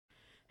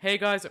Hey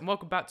guys, and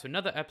welcome back to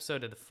another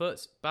episode of the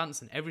Foots,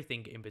 Bants, and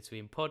Everything in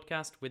Between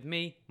podcast with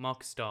me,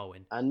 Marcus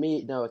Darwin. And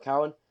me, Noah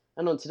Cowan.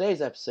 And on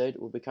today's episode,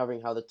 we'll be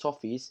covering how the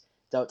Toffees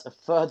dealt a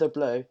further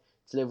blow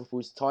to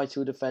Liverpool's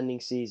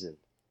title-defending season.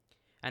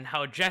 And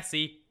how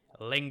Jesse,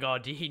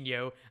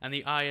 Lingardinho, and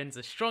the Irons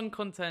are strong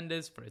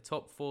contenders for a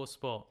top 4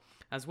 spot,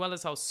 as well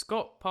as how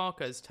Scott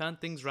Parker has turned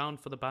things round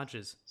for the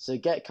Badgers. So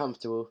get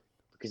comfortable,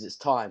 because it's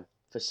time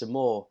for some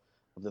more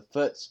of the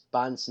Foots,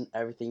 Bants, and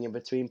Everything in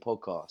Between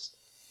podcast.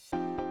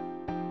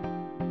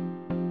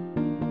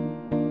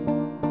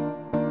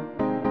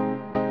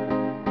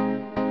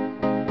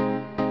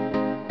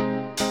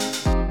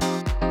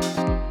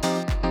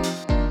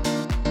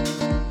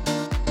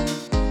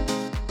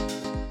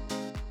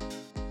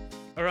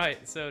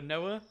 Alright, so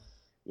Noah,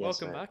 Yes,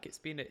 welcome mate. back.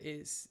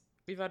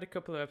 We've had a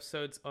couple of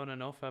episodes on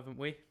and off, haven't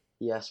we?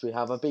 Yes, we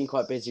have. I've been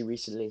quite busy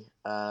recently.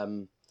 I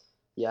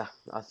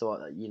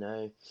thought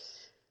that,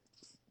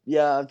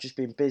 I've just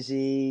been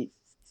busy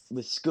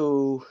with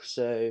school,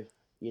 so,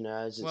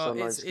 as it's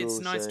online school. It's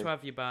nice so, to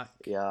have you back.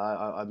 Yeah,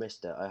 I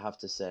missed it, I have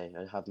to say.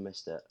 I have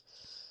missed it.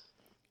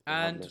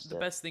 And the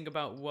best thing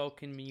about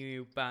welcoming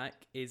you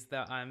back is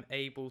that I'm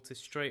able to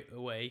straight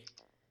away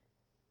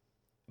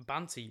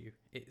banter you.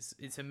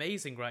 It's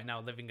amazing right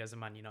now living as a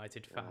Man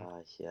United fan.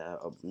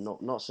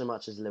 Not so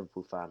much as a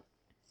Liverpool fan.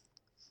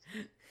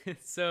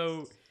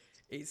 So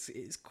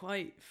it's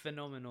quite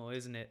phenomenal,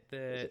 isn't it?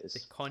 The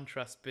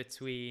contrast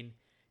between,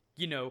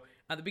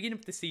 at the beginning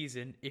of the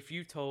season, if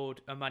you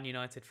told a Man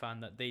United fan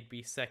that they'd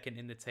be second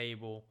in the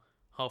table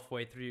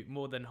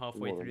more than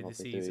halfway through the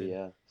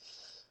season,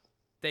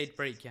 they'd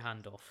break your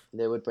hand off.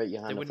 They would break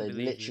your hand off. They'd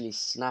literally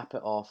snap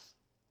it off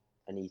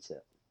and eat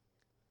it.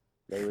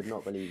 They would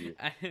not believe you.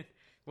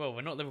 Well,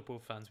 we're not Liverpool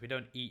fans. We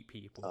don't eat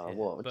people. Oh, here,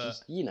 what? but...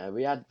 Just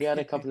we had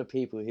a couple of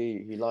people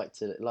who like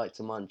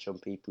to munch on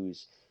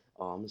people's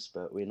arms,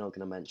 but we're not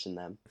going to mention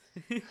them.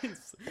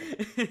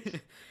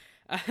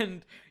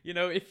 And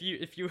if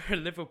you were a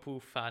Liverpool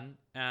fan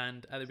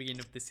and at the beginning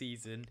of the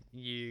season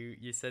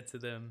you said to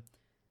them,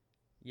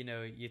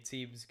 your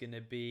team's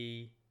gonna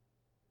be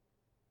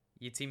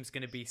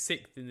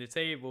sixth in the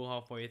table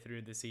halfway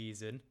through the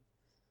season,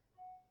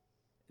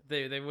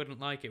 they wouldn't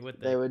like it, would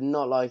they? They would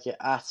not like it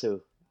at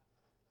all.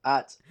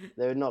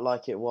 They would not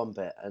like it one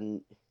bit.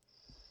 And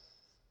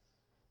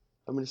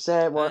I'm going to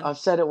say it once. I've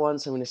said it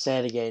once. I'm going to say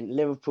it again.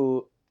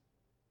 Liverpool.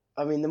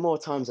 I mean, the more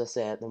times I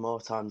say it, the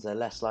more times they're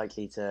less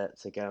likely to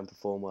go and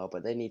perform well.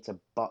 But they need to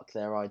buck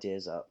their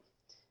ideas up,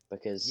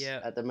 because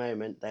at the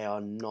moment they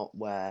are not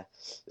where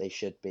they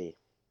should be.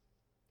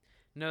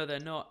 No,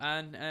 they're not.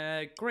 And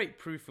great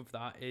proof of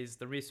that is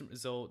the recent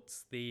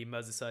results, the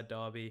Merseyside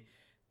derby,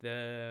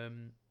 the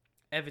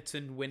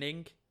Everton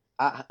winning.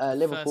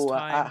 Liverpool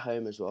at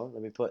home as well.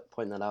 Let me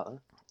point that out there.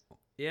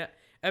 Yeah,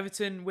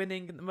 Everton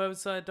winning the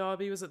Merseyside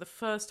derby. Was it the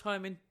first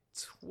time in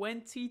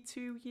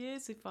 22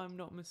 years, if I'm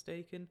not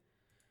mistaken?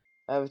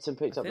 Everton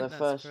picked up their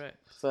first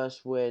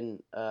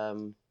win.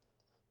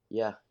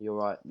 Yeah, you're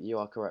right. You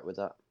are correct with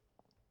that.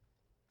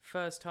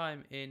 First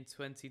time in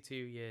 22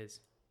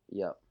 years.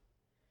 Yep.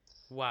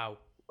 Wow.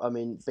 I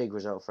mean, big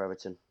result for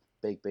Everton.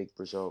 Big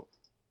result.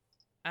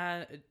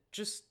 And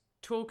just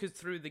talk us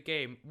through the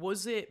game.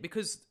 Was it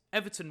because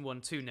Everton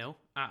won 2-0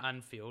 at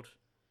Anfield,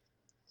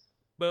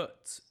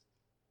 but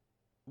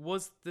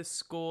was the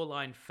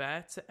scoreline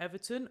fair to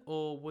Everton,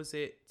 or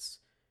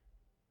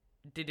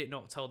did it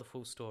not tell the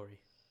full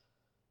story?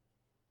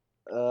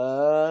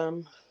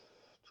 I'm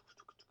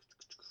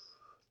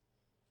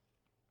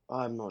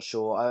not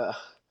sure.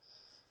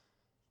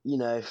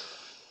 Everton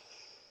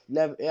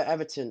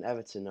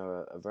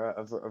are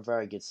a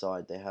very good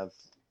side. They have a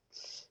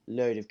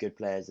load of good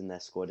players in their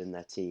squad, in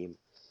their team.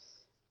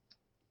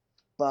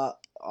 But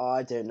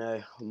I don't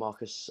know,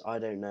 Marcus. I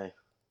don't know.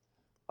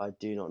 I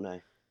do not know.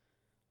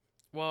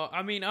 Well,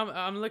 I mean,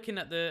 I'm looking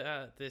at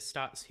the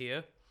stats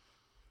here.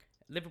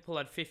 Liverpool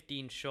had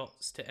 15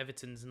 shots to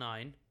Everton's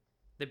 9.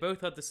 They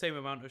both had the same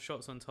amount of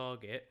shots on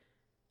target.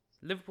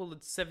 Liverpool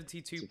had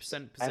 72%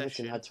 possession.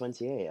 Everton had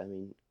 28. I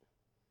mean,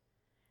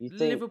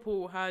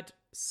 Liverpool had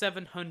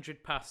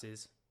 700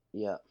 passes.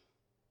 Yeah.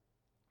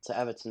 To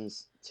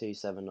Everton's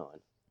 279.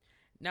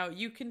 Now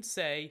you can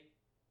say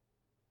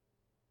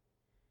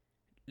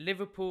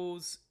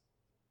Liverpool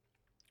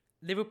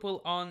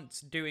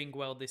aren't doing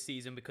well this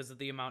season because of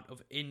the amount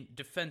of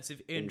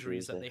defensive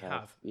injuries that they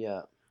have.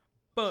 Yeah.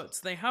 But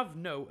they have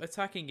no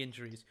attacking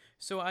injuries.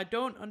 So I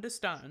don't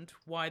understand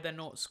why they're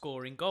not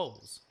scoring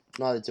goals.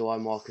 Neither do I,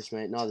 Marcus,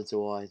 mate. Neither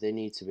do I. They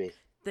need to be.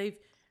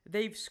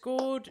 They've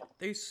scored.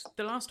 The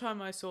last time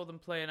I saw them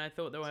play and I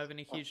thought they were having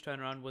a huge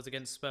turnaround was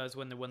against Spurs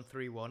when they won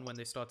 3-1 when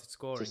they started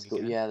scoring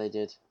again. Yeah, they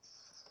did.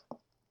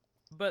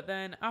 But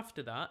then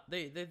after that,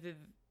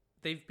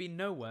 they've been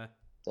nowhere.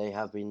 They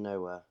have been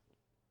nowhere.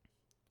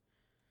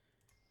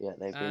 Yeah,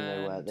 they've been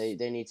nowhere.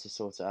 They need to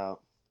sort it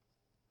out.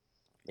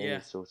 They need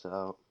to sort it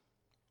out.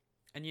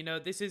 And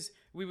this is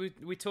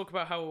we talk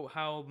about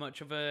how much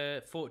of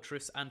a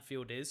fortress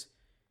Anfield is.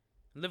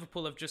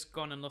 Liverpool have just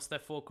gone and lost their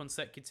 4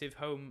 consecutive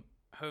home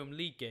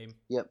league game.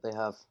 Yep, they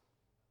have.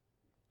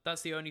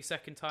 That's the only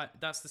second time.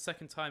 That's the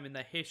second time in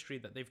their history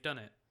that they've done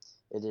it.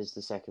 It is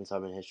the second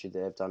time in history that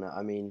they've done it.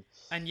 I mean,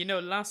 and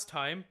last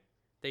time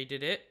they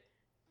did it,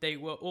 they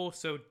were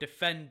also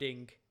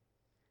defending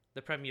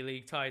the Premier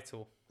League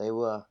title. They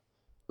were,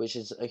 which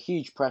is a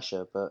huge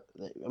pressure. But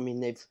I mean,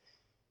 they've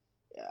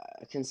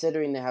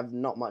considering they have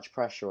not much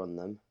pressure on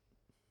them,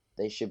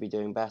 they should be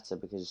doing better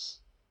because,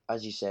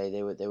 as you say,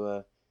 they were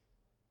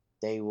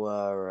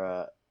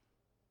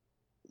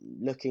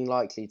looking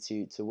likely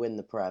to win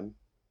the Prem,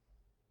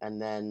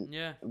 and then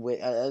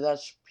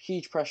that's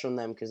huge pressure on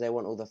them because they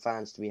want all the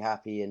fans to be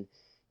happy. And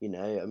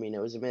I mean,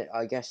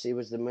 I guess it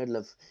was the middle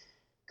of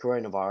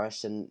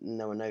coronavirus and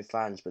there were no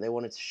fans, but they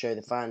wanted to show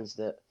the fans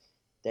that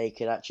they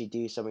could actually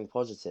do something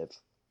positive.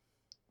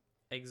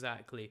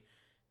 Exactly.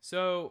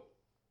 So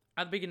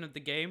at the beginning of the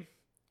game,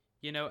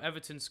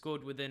 Everton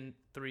scored within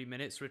 3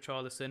 minutes.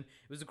 Richarlison.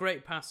 It was a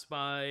great pass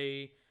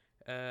by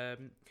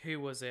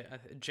who was it?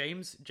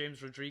 James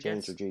Rodriguez.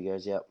 James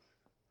Rodriguez, yep.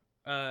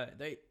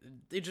 They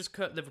just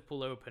cut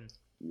Liverpool open.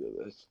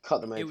 Cut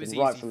them open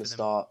right from the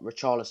start.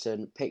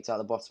 Richarlison picked out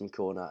the bottom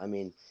corner. I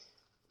mean,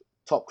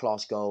 top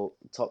class goal,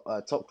 top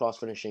class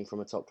finishing from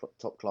a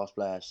top class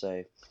player.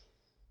 So,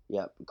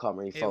 yeah, can't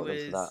really fault them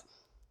for that.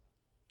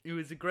 It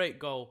was a great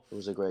goal. It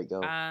was a great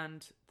goal.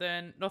 And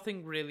then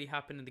nothing really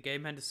happened in the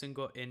game. Henderson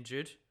got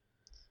injured.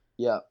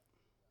 Yeah.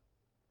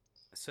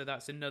 So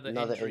that's another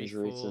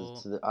injury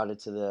added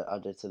to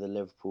the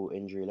Liverpool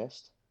injury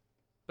list.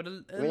 But a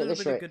little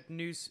bit of good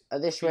news.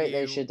 At this rate,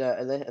 they should.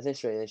 At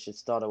this rate, they should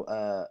start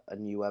a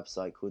new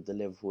website called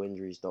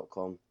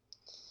theliverpoolinjuries.com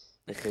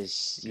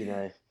because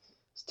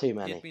it's too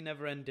many. It'd be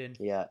never ending.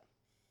 Yeah.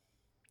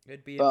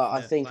 It'd be. But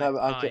I think I've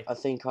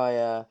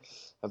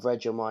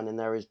read your mind, and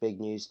there is big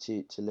news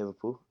to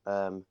Liverpool.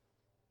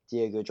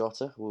 Diogo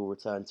Jota will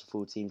return to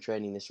full team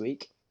training this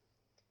week.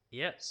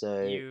 Yeah.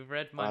 So you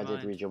read my mind. I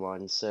did read your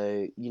mind.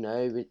 So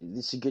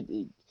this is good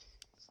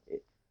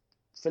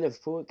for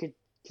Liverpool. It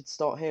could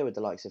start here with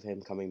the likes of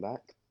him coming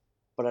back,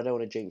 but I don't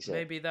want to jinx it.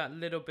 Maybe that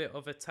little bit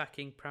of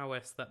attacking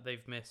prowess that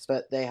they've missed.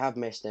 But they have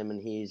missed him,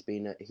 and he's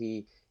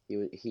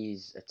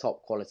a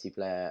top quality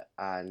player,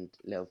 and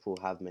Liverpool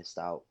have missed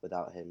out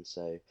without him.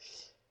 So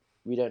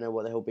we don't know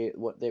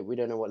we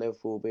don't know what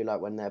Liverpool will be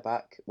like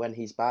when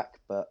he's back,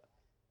 but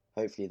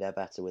hopefully they're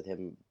better with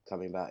him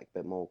coming back. A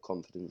bit more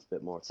confidence, a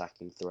bit more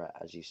attacking threat,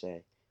 as you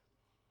say.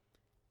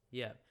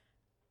 Yeah.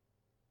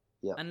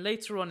 Yeah. And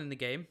later on in the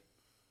game,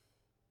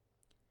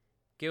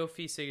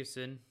 Gylfi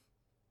Sigurdsson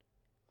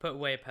put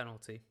away a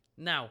penalty.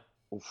 Now,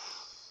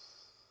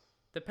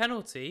 the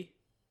penalty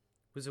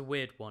was a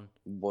weird one.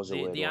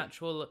 The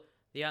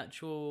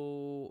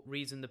actual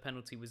reason the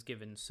penalty was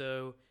given.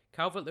 So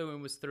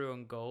Calvert-Lewin was through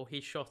on goal.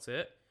 He shot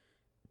it.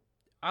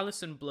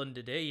 Alisson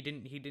blundered it.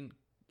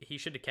 He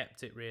should have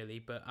kept it really,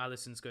 but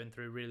Alisson's going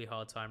through a really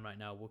hard time right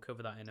now. We'll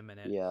cover that in a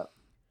minute. Yeah.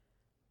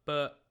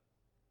 But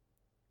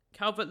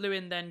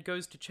Calvert-Lewin then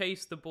goes to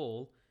chase the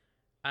ball,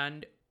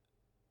 and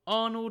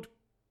Arnold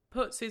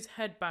puts his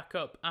head back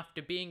up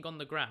after being on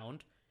the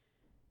ground.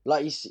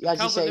 Like as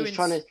you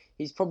say,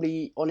 he's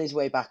probably on his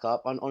way back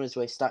up, on his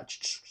way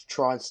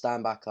try and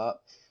stand back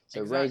up.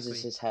 So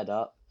raises his head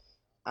up,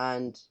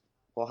 and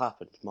what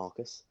happened,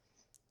 Marcus?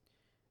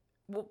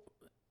 Well,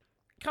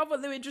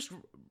 Calvert-Lewin just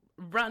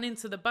ran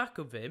into the back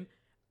of him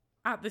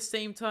at the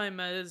same time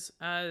as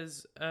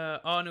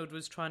Arnold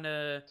was trying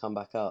to come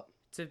back up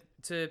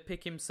to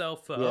pick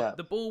himself up. Yeah.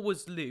 The ball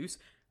was loose.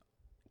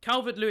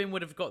 Calvert-Lewin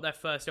would have got there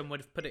first and would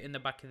have put it in the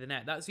back of the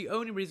net. That's the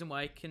only reason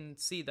why I can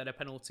see that a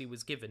penalty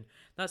was given.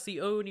 That's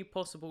the only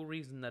possible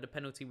reason that a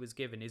penalty was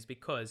given is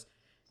because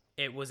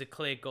it was a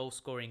clear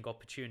goal-scoring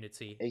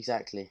opportunity.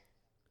 Exactly.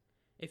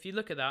 If you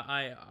look at that,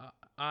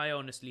 I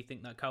honestly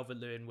think that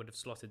Calvert-Lewin would have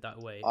slotted that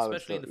away,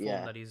 especially in the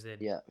form that he's in.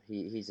 Yeah,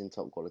 he's in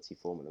top quality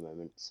form at the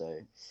moment. So.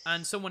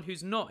 And someone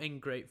who's not in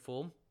great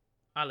form,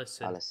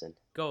 Alisson.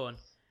 Go on.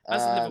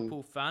 As a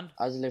Liverpool fan,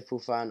 I'd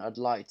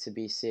like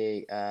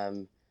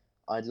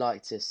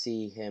to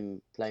see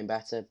him playing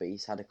better, but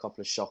he's had a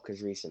couple of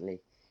shockers recently.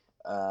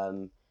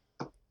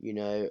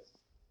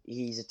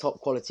 He's a top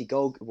quality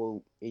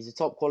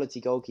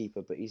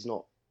goalkeeper, but he's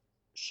not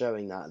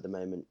showing that at the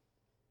moment.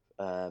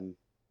 I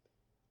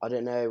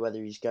don't know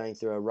whether he's going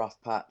through a rough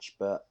patch,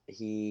 but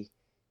he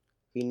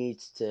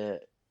needs to.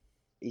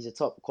 He's a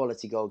top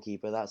quality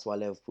goalkeeper. That's why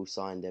Liverpool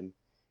signed him,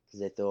 because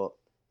they thought,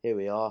 here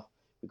we are,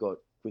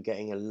 we're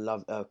getting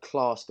a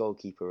class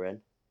goalkeeper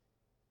in.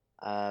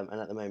 And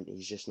at the moment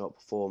he's just not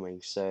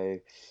performing. So,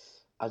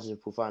 as a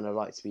Liverpool fan, I'd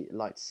like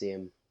to see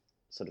him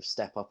sort of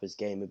step up his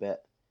game a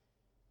bit.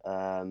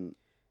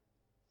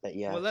 But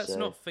yeah. Well, let's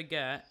not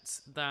forget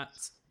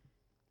that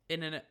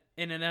in an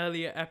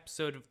earlier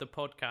episode of the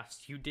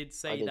podcast, you did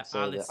say that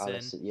Alisson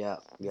is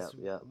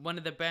one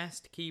of the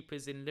best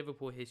keepers in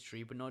Liverpool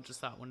history, but not just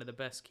that, one of the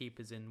best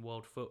keepers in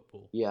world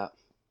football. Yeah.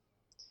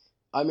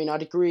 I mean,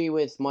 I'd agree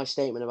with my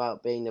statement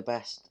about being the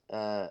best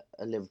at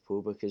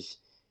Liverpool, because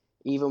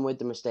even with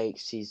the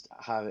mistakes he's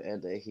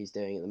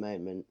doing at the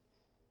moment,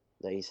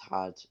 he's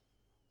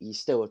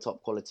still a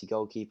top quality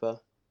goalkeeper.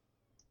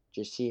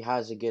 Just he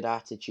has a good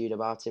attitude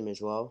about him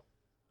as well.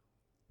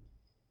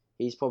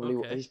 He's probably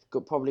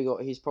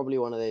he's probably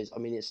one of those. I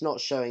mean, it's not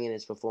showing in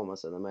his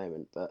performance at the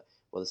moment, but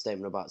the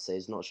statement I'm about to say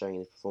is not showing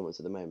in his performance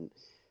at the moment.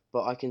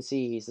 But I can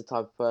see he's the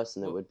type of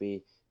person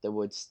that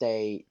would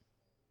stay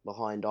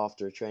behind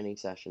after a training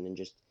session and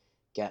just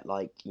get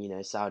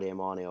Sadio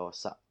Mane or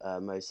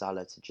Mo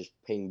Salah to just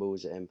ping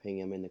balls at him, ping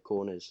him in the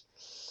corners,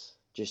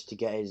 just to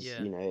get his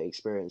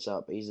experience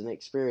up. He's an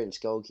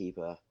experienced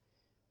goalkeeper,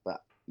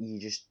 but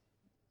the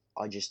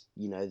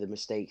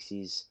mistakes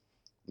he's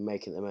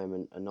making at the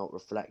moment are not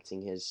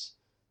reflecting his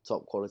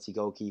top quality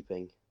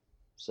goalkeeping.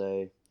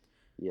 So,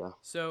 yeah.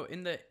 So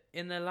in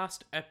the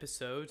last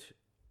episode,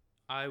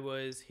 I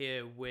was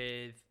here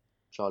with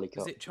Charlie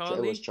Cole. Was it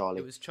Charlie? It was Charlie.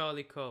 It was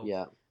Charlie Cole.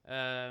 Yeah.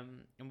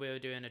 And we were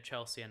doing a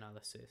Chelsea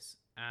analysis,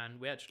 and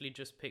we actually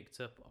just picked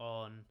up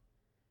on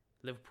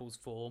Liverpool's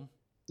form.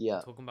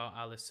 Yeah. Talking about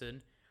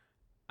Alisson,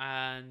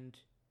 and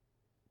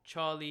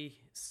Charlie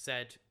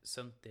said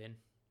something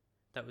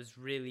that was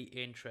really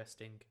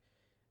interesting.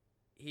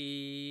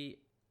 He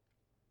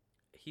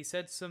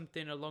said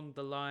something along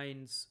the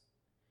lines.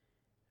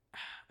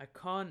 I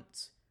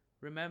can't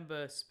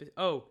remember.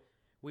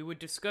 We were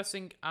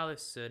discussing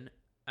Alisson,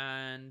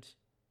 and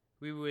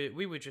we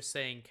were just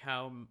saying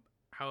how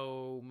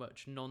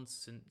much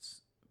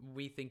nonsense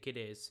we think it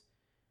is,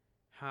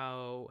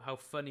 how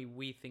funny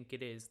we think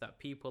it is that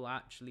people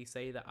actually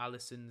say that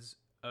Alisson's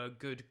a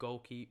good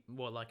goalkeeper,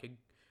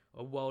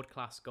 a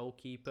world-class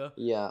goalkeeper.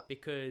 Yeah.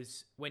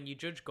 Because when you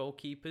judge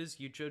goalkeepers,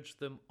 you judge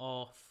them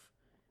off,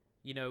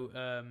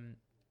 clean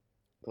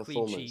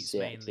sheets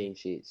mainly. Clean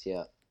sheets,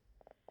 yeah.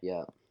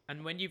 Yeah.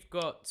 And when you've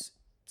got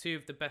two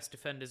of the best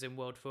defenders in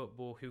world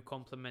football who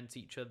complement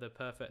each other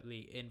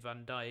perfectly in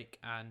Van Dijk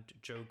and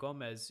Joe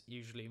Gomez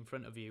usually in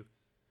front of you,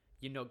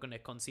 you're not going to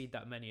concede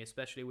that many,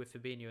 especially with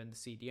Fabinho in the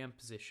CDM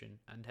position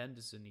and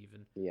Henderson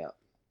even. Yeah.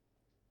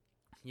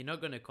 You're not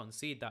going to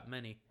concede that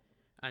many.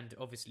 And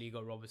obviously you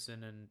got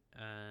Robertson and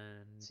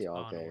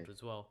Thiago. Arnold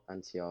as well.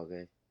 And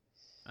Thiago.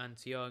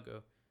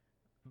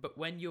 But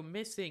when you're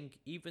missing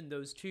even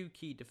those two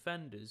key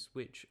defenders,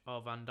 which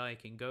are Van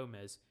Dijk and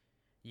Gomez,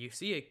 you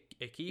see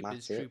a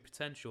keeper's true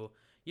potential.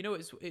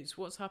 It's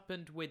what's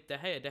happened with De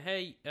Gea. De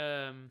Gea,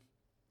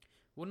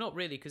 well, not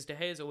really, because De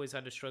Gea's always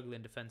had a struggle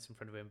in defence in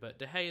front of him. But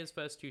De Gea's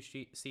first two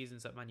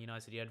seasons at Man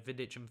United, he had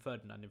Vidic and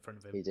Ferdinand in front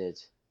of him. He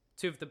did.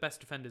 Two of the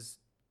best defenders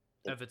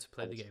ever to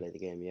play the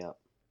game. Yeah.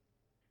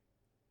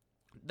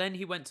 Then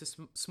he went to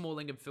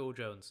Smalling and Phil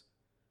Jones.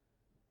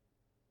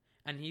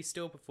 And he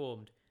still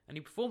performed. And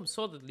he performed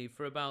solidly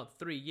for about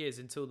 3 years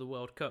until the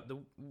World Cup.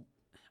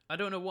 I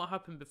don't know what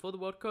happened before the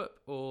World Cup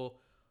or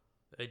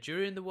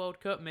during the World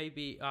Cup.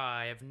 Maybe,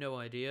 I have no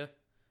idea.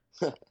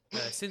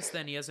 Since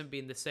then, he hasn't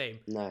been the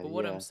same. No, but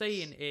what I'm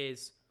saying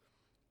is,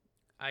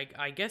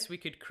 I guess we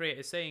could create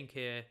a saying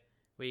here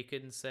where you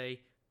can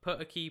say,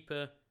 put a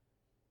keeper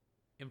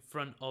in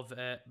front of,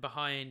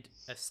 behind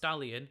a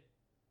stallion,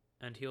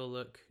 and he'll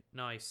look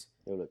nice.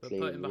 He'll look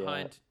clean.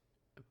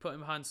 Put him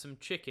behind some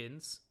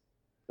chickens.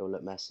 It'll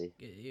look messy.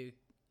 It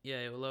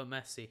will look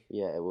messy.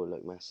 Yeah, it will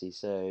look messy.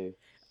 So,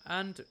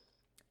 and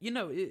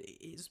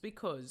it's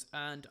because,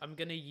 and I'm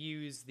gonna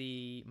use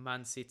the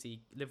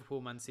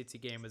Liverpool Man City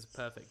game as a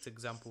perfect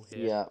example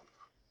here. Yeah.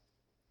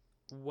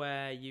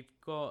 Where you've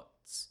got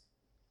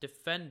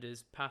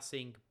defenders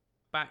passing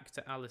back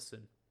to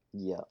Alisson.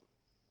 Yeah.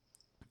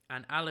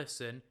 And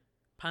Alisson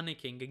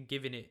panicking and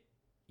giving it,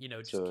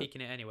 just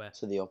kicking it anywhere.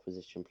 To the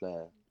opposition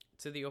player.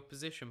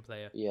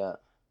 Yeah.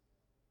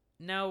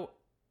 Now,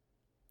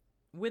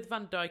 with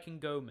Van Dijk and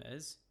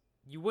Gomez,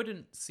 you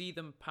wouldn't see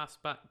them pass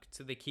back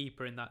to the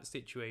keeper in that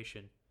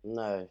situation.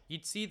 No.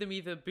 You'd see them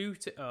either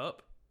boot it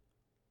up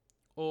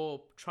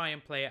or try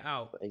and play it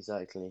out.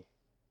 Exactly.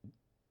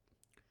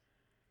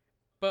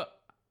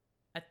 But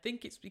I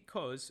think it's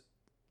because,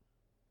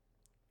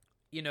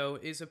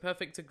 it's a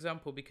perfect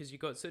example because you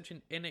got such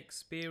an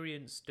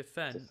inexperienced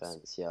defence.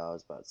 Yeah, I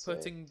was about to say.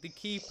 Putting the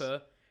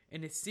keeper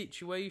in a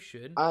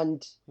situation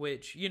and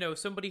which,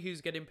 somebody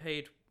who's getting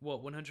paid,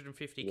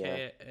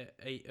 150k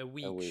a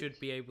week should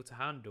be able to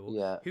handle.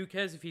 Yeah. Who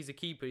cares if he's a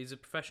keeper? He's a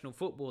professional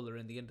footballer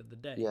in the end of the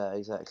day. Yeah,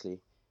 exactly.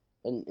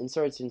 And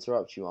sorry to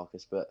interrupt you,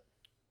 Marcus, but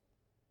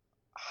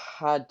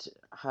had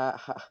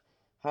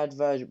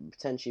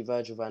potentially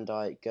Virgil van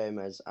Dijk,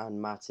 Gomez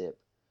and Matip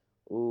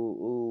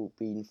all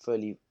be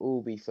fully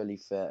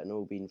fit and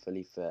all been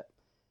fully fit,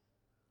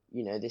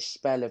 this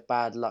spell of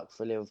bad luck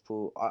for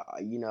Liverpool,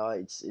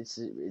 it's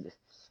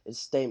a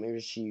statement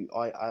which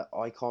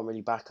I can't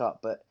really back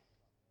up, but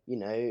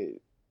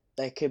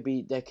there could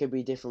be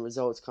different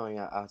results coming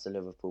out of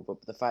Liverpool.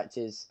 But the fact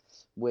is,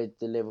 with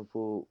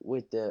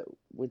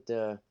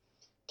the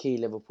key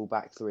Liverpool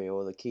back three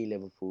or the key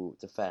Liverpool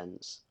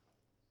defence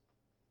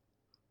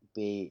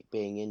being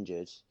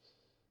injured,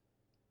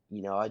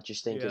 I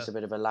just think it's a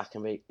bit of a lack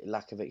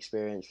of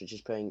experience, which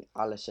is putting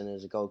Alisson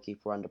as a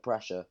goalkeeper under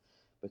pressure.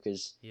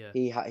 Because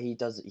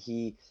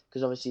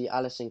because obviously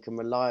Alisson can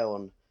rely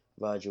on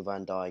Virgil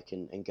van Dijk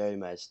and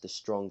Gomez, the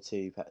strong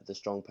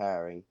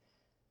pairing.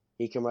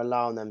 he can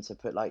rely on them to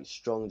put like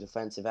strong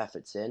defensive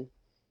efforts in.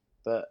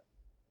 But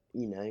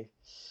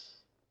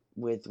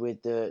with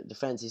the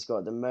defense he's got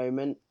at the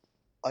moment,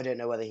 I don't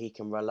know whether he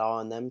can rely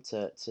on them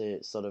to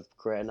sort of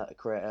create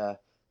a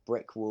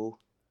brick wall.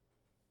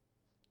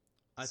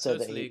 I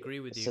totally agree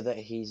with you. So that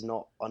he's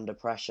not under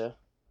pressure.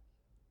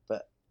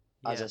 But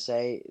as I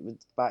say, with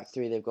back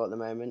three they've got at the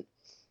moment,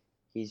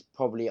 he's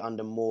probably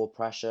under more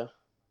pressure.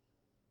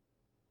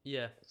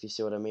 Yeah. If you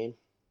see what I mean.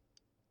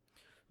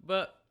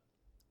 But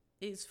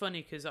it's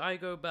funny because I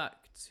go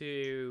back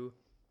to...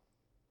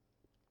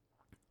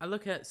 I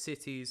look at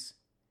City's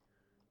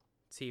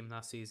team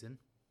last season.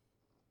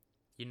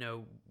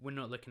 We're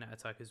not looking at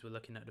attackers, we're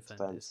looking at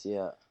defenders.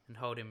 And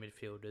holding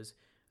midfielders.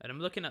 And I'm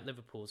looking at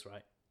Liverpool's,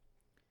 right?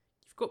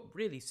 You've got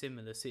really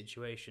similar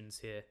situations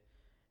here.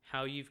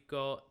 How you've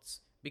got...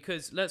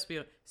 Because, let's be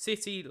honest,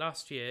 City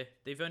last year,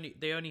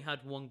 they only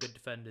had one good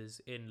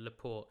defenders in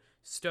Laporte.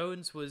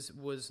 Stones was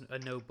a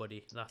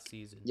nobody last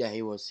season. Yeah,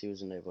 he was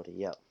a nobody,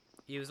 yeah.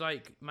 He was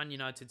like Man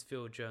United's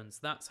Phil Jones.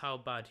 That's how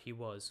bad he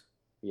was.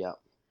 Yeah.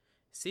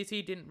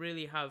 City didn't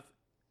really have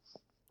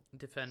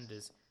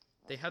defenders.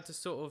 They had to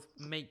sort of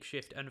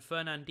makeshift, and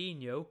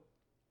Fernandinho,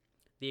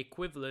 the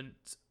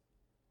equivalent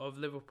of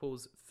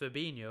Liverpool's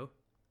Fabinho,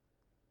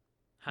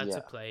 had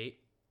to play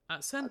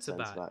at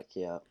centre-back.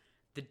 Yeah.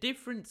 The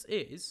difference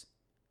is,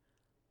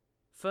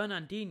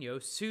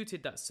 Fernandinho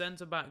suited that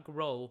centre-back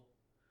role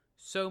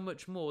so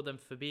much more than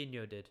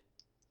Fabinho did.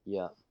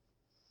 Yeah.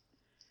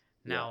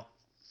 Now,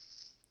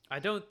 I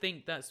don't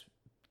think that's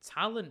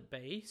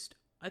talent-based.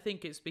 I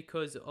think it's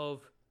because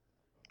of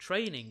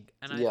training.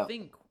 And I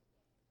think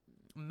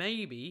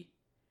maybe,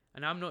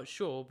 and I'm not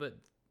sure, but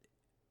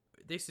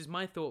this is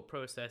my thought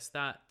process,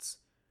 that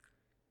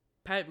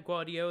Pep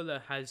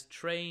Guardiola has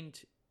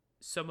trained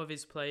some of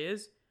his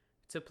players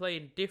to play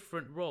in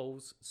different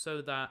roles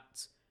so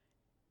that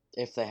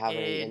if they have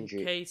any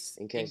injury,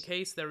 in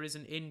case there is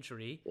an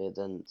injury,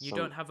 then you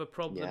don't have a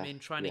problem in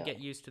trying to get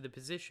used to the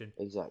position.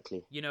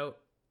 Exactly.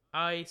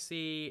 I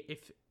see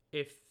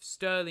if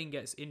Sterling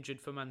gets injured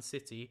for Man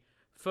City,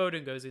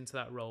 Foden goes into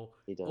that role.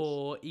 He does.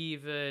 Or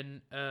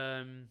even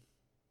De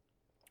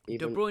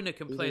Bruyne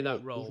can play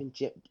that role.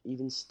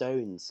 Even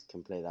Stones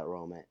can play that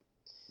role, mate.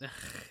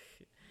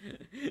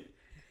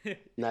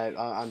 No,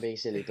 I'm being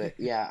silly, but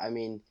yeah, I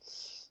mean,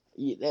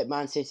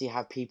 Man City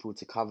have people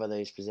to cover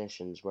those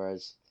positions,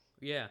 whereas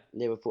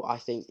Liverpool, I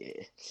think,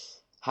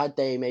 had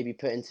they maybe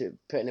put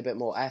in a bit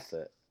more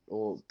effort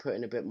or put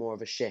in a bit more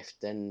of a shift,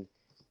 then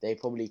they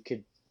probably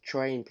could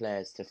train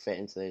players to fit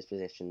into those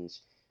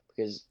positions.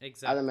 Because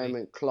at the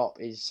moment, Klopp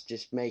is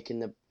just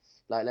making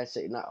let's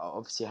say, now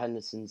obviously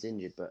Henderson's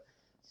injured, but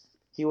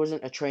he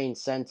wasn't a trained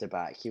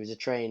centre-back. He was a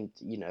trained,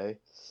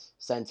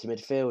 centre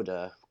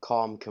midfielder,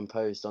 calm,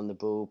 composed on the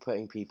ball,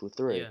 putting people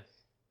through. Yeah.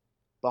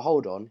 But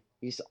hold on,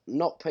 he's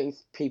not putting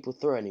people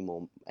through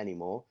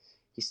anymore.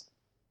 He's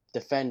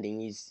defending.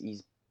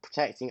 He's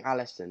protecting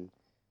Alisson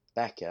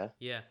Becker.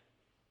 Yeah.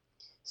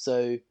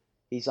 So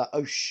he's like,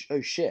 oh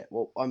shit.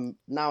 Well, I'm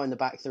now in the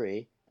back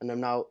three, and I'm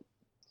now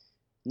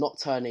not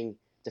turning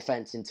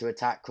defence into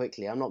attack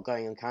quickly. I'm not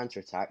going on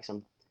counter-attacks.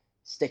 I'm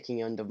sticking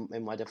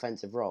in my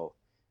defensive role.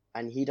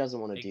 And he doesn't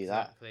want to do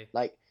that.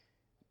 Like,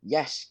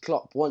 yes,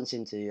 Klopp wants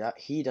him to do that.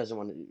 He doesn't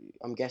want to.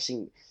 I'm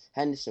guessing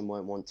Henderson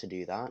won't want to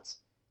do that.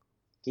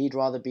 He'd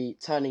rather be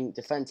turning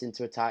defence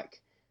into attack,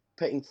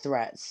 putting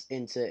threats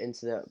into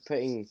the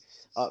putting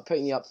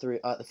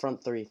the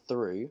front three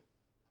through.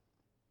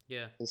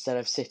 Yeah. Instead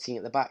of sitting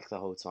at the back the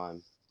whole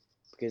time,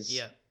 because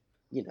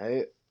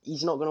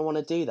he's not going to want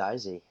to do that,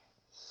 is he?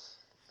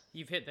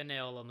 You've hit the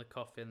nail on the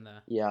coffin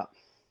there. Yeah.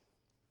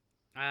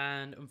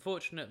 And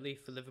unfortunately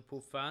for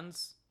Liverpool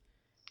fans,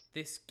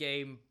 this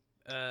game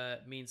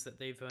means that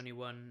they've only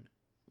won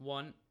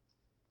one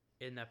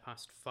in their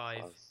past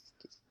five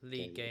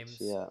league games.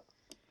 Yeah.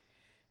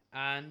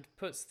 And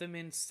puts them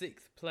in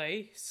 6th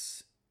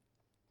place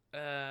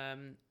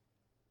on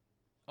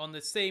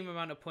the same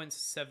amount of points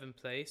as 7th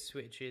place,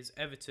 which is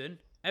Everton.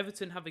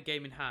 Everton have a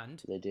game in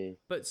hand. They do.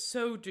 But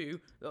so do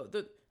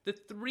the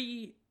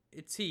 3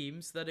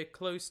 teams that are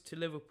close to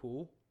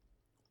Liverpool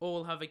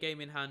all have a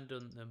game in hand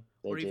on them,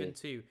 even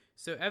 2.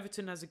 So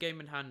Everton has a game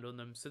in hand on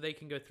them, so they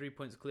can go 3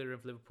 points clear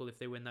of Liverpool if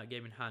they win that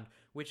game in hand,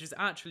 which is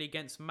actually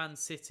against Man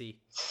City.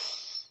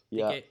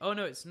 Oh,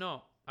 no, it's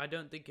not. I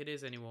don't think it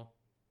is anymore.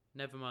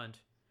 Never mind.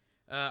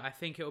 I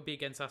think it will be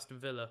against Aston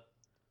Villa.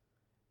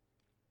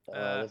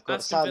 They've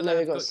got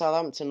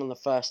Southampton on the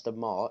 1st of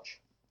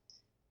March.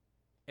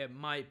 It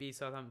might be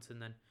Southampton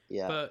then.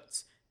 Yeah.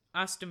 But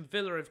Aston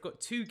Villa have got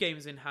 2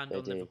 games in hand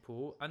on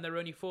Liverpool, and they're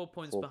only 4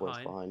 points behind. 4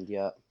 points behind,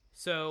 yeah.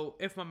 So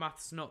if my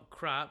math's not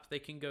crap, they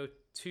can go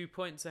 2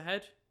 points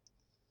ahead.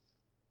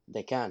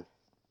 They can.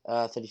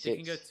 36. They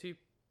can go 2.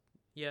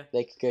 Yeah.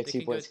 They could go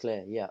 2 points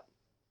clear. Yeah.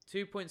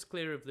 2 points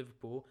clear of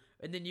Liverpool,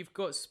 and then you've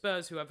got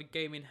Spurs who have a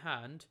game in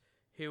hand,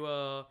 who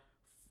are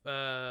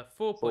 4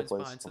 points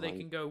behind, so they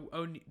can go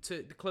only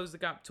to close the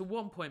gap to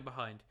 1 point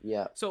behind.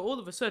 Yeah. So all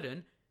of a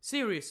sudden,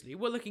 seriously,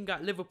 we're looking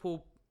at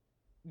Liverpool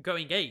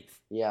going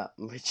 8th. Yeah,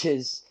 which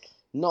is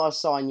not a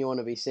sign you want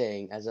to be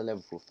seeing as a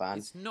Liverpool fan.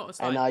 It's not a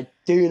sign. And I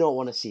do not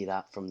want to see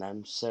that from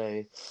them.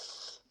 So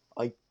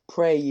I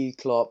pray you,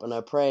 Klopp, and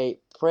I pray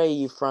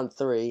you front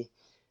three,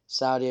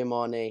 Sadio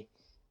Mane,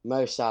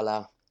 Mo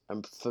Salah,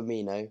 and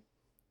Firmino.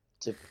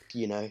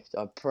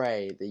 I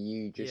pray that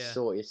you just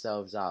sort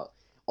yourselves out.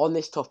 On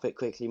this topic,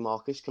 quickly,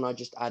 Marcus, can I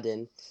just add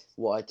in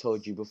what I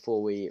told you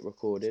before we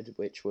recorded,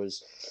 which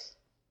was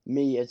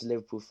me as a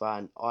Liverpool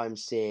fan, I'm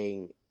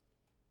seeing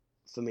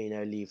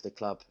Firmino leave the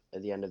club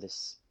at the end of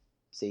this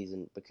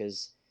season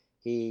because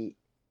he's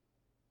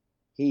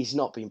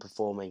not been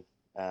performing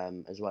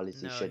as well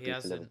as he should be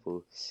for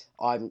Liverpool.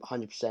 I'm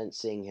 100%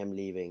 seeing him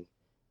leaving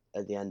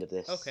at the end of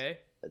this. Okay.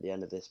 At the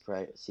end of this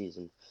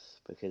season,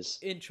 because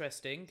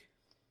interesting.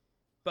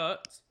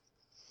 But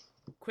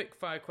quick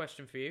fire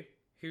question for you: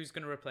 who's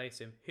going to replace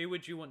him? Who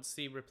would you want to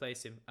see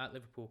replace him at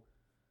Liverpool?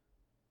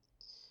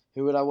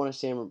 Who would I want to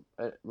see him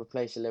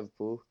replace at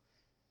Liverpool?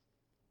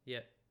 Yeah.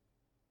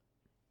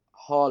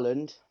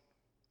 Haaland.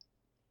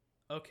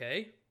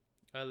 Okay.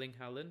 Erling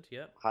Haaland,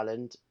 yeah.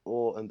 Haaland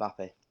or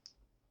Mbappe.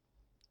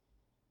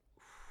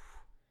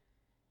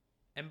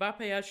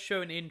 Mbappe has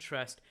shown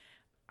interest.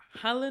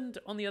 Haaland,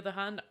 on the other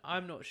hand,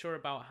 I'm not sure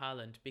about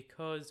Haaland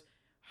because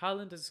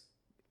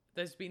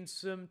there's been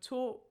some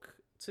talk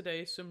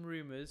today, some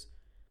rumours,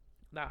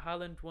 that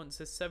Haaland wants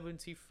a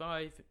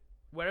 75,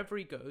 wherever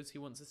he goes, he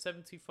wants a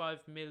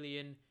 £75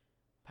 million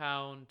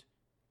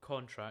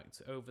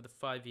contract over the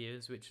 5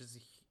 years, which is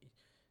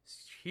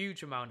a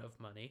huge amount of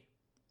money.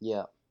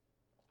 Yeah.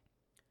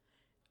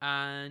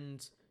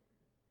 And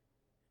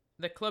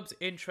the club's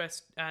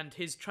interest and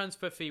his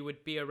transfer fee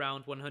would be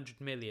around 100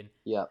 million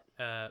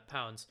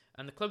pounds.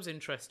 And the clubs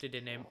interested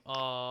in him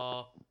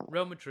are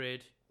Real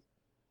Madrid,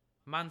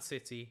 Man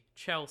City,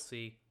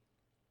 Chelsea,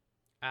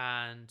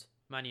 and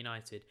Man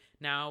United.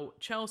 Now,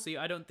 Chelsea,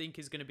 I don't think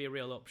is going to be a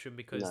real option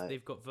because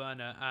they've got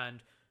Werner,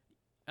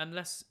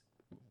 and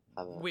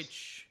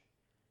which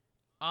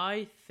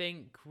I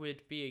think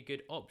would be a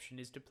good option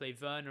is to play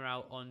Werner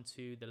out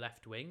onto the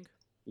left wing.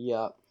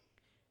 Yeah.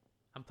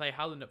 And play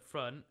Haaland up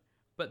front.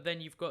 But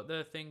then you've got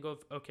the thing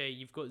of, okay,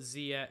 you've got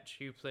Ziyech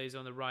who plays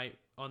on the right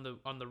on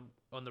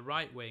the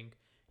right wing.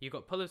 You've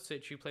got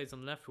Pulisic who plays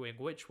on the left wing.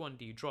 Which one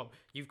do you drop?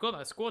 You've got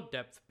that squad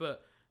depth,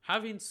 but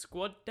having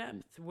squad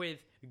depth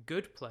with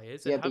good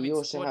players and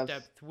having squad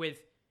depth with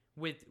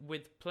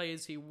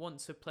players who want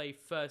to play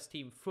first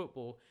team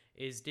football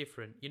is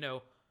different. You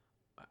know,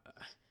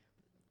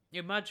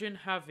 imagine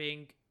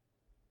having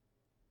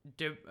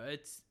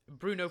it's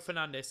Bruno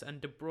Fernandes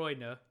and De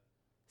Bruyne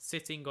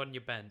sitting on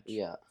your bench,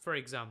 for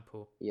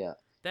example. Yeah.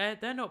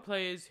 They're not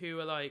players who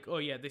are like, oh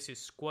yeah, this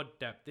is squad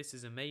depth, this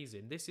is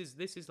amazing. This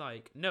is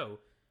like, no,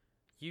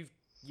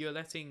 you're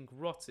letting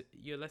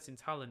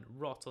talent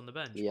rot on the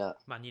bench. Yeah.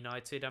 Man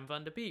United and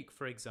Van der Beek,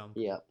 for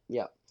example. Yeah,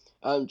 yeah.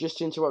 Just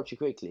to interrupt you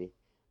quickly,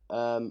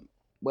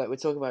 we're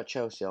talking about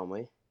Chelsea, aren't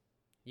we?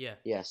 Yeah.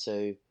 Yeah.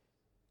 So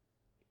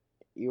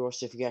you're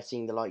also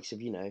forgetting the likes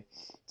of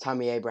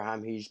Tammy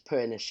Abraham, who's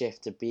put in a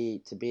shift to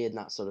be in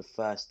that sort of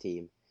first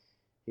team.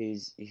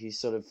 Who's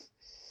sort of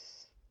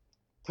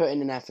put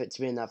in an effort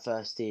to be in that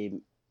first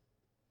team.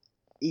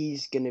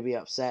 He's going to be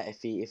upset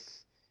if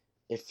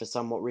for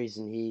somewhat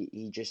reason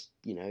he just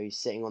he's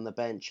sitting on the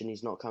bench and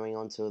he's not coming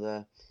on till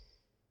the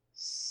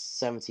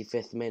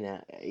 75th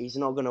minute. He's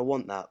not going to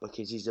want that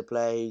because he's a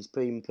player. He's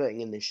been putting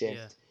in the shift.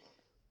 Yeah.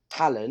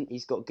 Talent.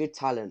 He's got good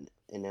talent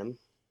in him,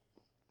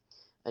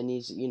 and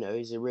he's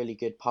a really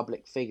good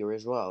public figure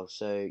as well.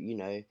 So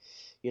you're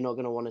not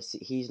going to want to see.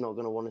 He's not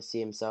going to want to see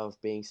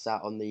himself being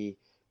sat on the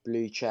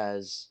blue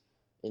chairs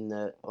in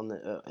the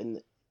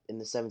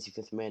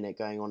 75th minute,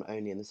 going on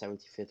only in the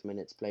 75th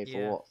minute to play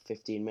for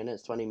 15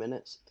 minutes, 20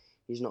 minutes.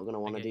 He's not going to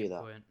want to do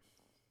that. Point.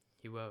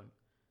 He won't.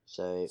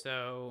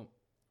 So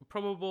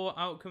probable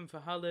outcome for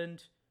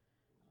Haaland,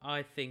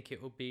 I think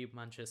it will be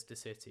Manchester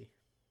City.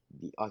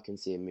 I can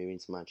see him moving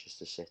to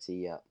Manchester City.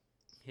 Yeah.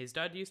 His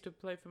dad used to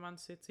play for Man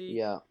City.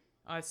 Yeah.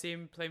 I see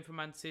him playing for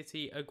Man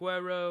City.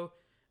 Aguero,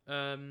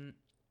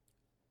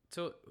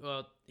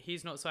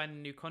 he's not signing a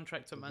new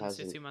contract at Man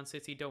City. Man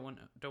City don't want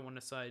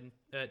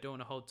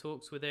to hold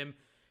talks with him.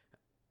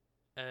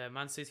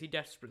 Man City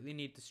desperately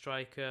need the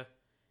striker.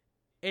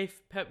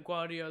 If Pep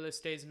Guardiola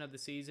stays another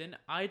season,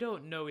 I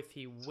don't know if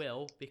he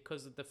will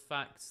because of the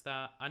fact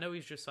that I know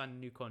he's just signed a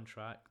new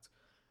contract,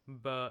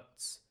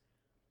 but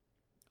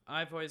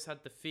I've always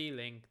had the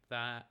feeling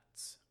that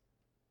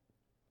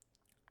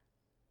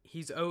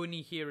he's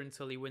only here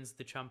until he wins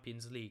the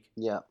Champions League.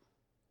 Yeah.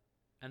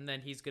 And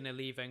then he's going to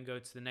leave and go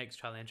to the next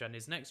challenge. And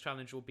his next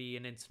challenge will be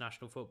in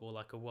international football,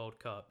 like a World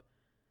Cup.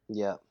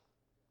 Yeah.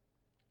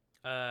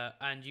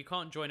 And you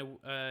can't join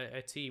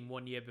a team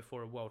 1 year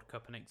before a World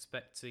Cup and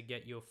expect to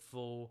get your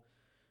full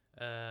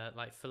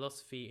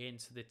philosophy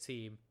into the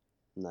team.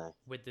 No.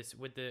 With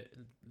the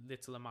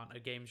little amount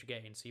of games you're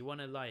getting. So you want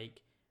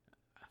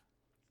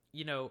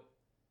to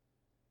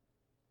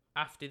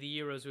after the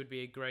Euros would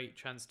be a great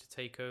chance to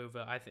take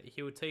over. I think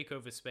he would take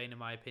over Spain, in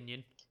my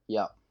opinion.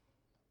 Yeah.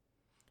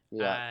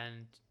 Yeah.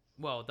 And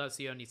Well, that's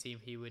the only team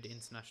he would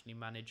internationally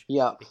manage.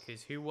 Yeah.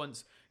 Because who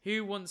wants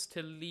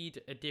to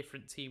lead a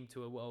different team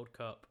to a World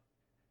Cup?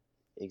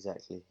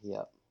 Exactly.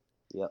 Yeah.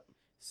 Yeah.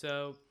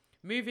 So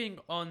moving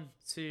on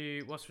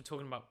to whilst we're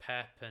talking about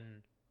Pep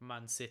and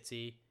Man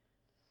City,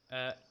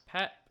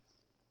 Pep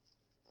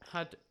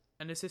had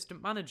an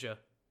assistant manager.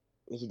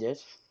 He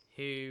did.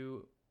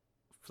 Who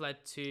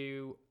fled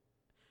to.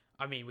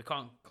 I mean, we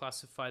can't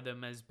classify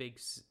them as big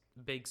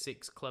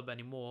six club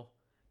anymore.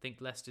 I think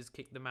Leicester's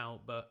kicked them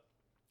out, but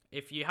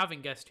if you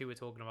haven't guessed who we're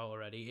talking about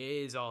already,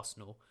 it is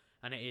Arsenal,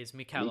 and it is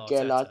Mikel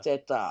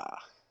Arteta.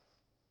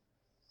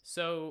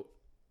 So,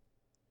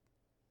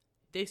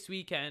 this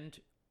weekend,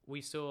 we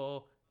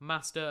saw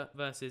Master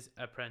versus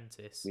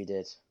Apprentice. We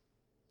did.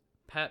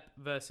 Pep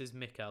versus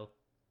Mikel.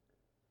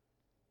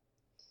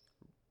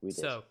 We did.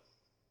 So,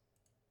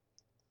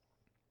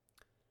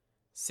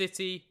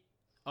 City,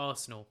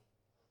 Arsenal.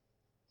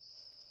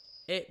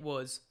 It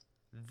was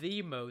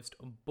the most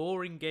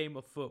boring game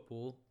of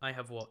football I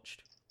have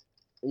watched.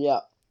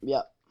 Yeah.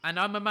 And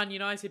I'm a Man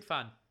United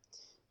fan.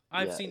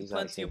 I've seen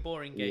plenty of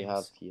boring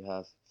games. You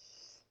have.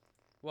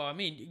 Well, I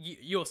mean,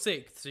 you're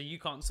sixth, so you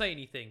can't say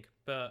anything.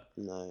 But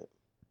no.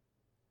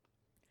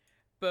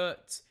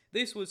 But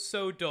this was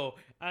so dull,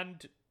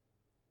 and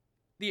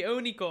the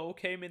only goal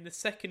came in the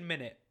second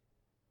minute,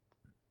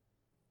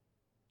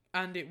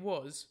 and it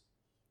was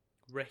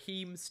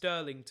Raheem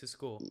Sterling to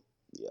score.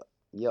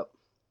 Yep.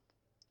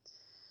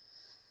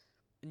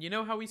 And you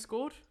know how he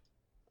scored?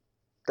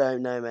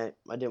 Don't know, mate.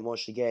 I didn't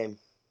watch the game.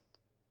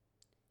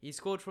 He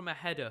scored from a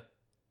header.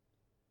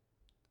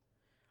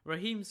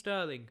 Raheem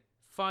Sterling,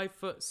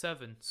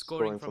 5'7",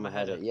 scoring from a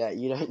header. Yeah,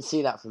 you don't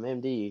see that from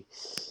him, do you?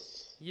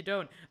 You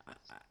don't.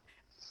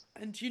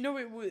 And you know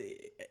it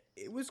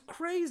was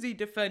crazy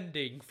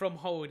defending from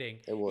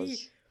Holding. It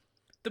was.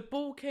 The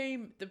ball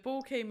came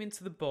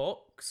into the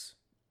box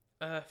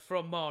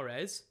from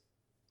Mahrez.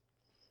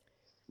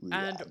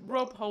 And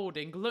Rob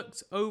Holding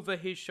looked over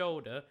his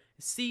shoulder,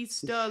 sees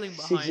Sterling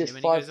behind him, and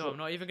he goes, "Oh, I'm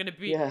not even going to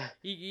be." Yeah.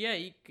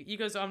 He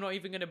goes, "I'm not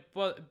even going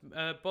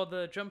to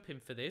bother jumping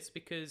for this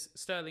because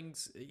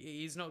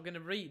he's not going to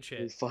reach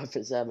it." He's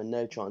 5'7",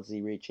 no chance of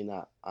he reaching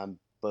that. And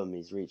boom,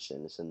 he's reached it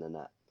and it's in the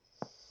net.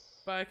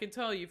 But I can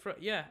tell you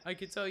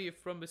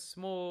from a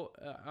small,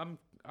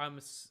 I'm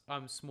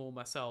small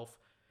myself,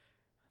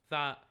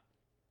 that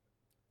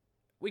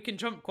we can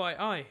jump quite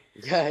high.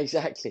 Yeah,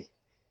 exactly.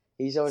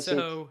 He's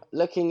obviously,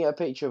 looking at a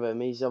picture of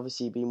him, he's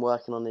obviously been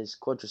working on his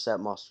quadricep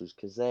muscles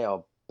because they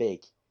are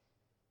big.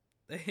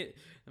 I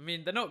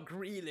mean, they're not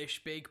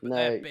Grealish big, but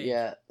they're big.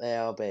 Yeah, they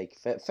are big.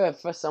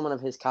 For someone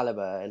of his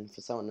caliber and for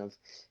someone of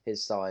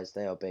his size,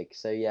 they are big.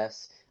 So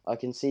yes, I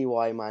can see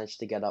why he managed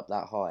to get up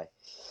that high.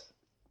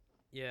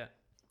 Yeah.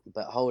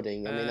 But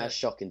Holding, I mean, that's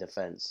shocking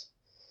defence.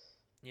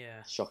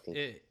 Yeah. Shocking.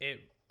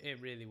 It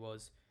really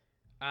was.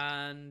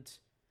 And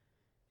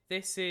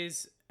this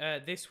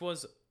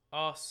was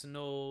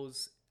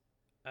Arsenal's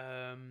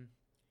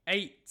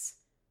 8th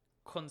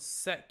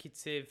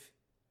consecutive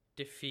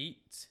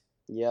defeat.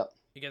 Yep.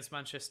 Against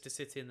Manchester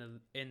City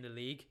in the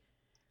league.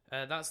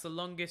 That's the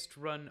longest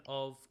run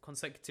of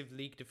consecutive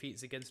league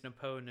defeats against an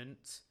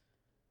opponent.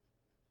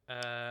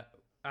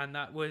 And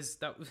that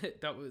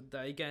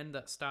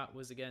stat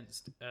was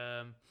against.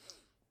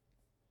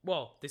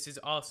 This is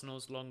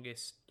Arsenal's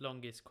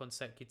longest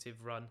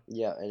consecutive run.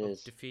 Yeah, it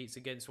is. Defeats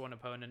against one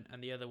opponent,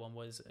 and the other one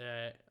was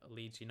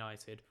Leeds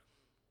United.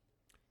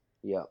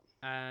 Yeah.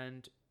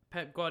 And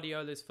Pep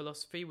Guardiola's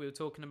philosophy, we were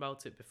talking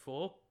about it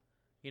before.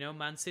 You know,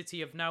 Man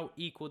City have now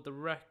equalled the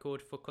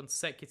record for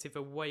consecutive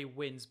away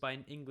wins by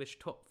an English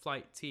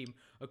top-flight team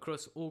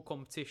across all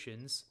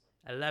competitions,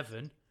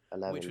 11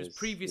 which was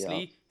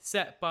previously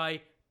set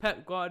by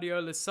Pep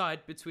Guardiola's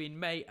side between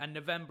May and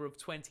November of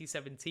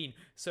 2017.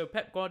 So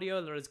Pep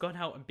Guardiola has gone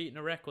out and beaten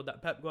a record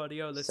that Pep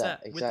Guardiola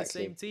set with the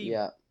same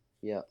team.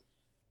 Yeah.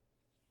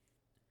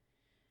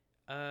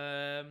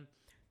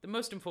 The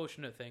most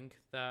unfortunate thing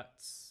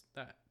that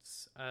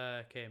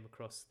came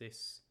across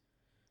this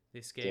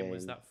game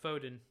was that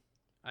Foden.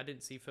 I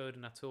didn't see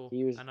Foden at all,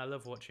 and I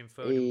love watching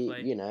Foden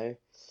play. You know,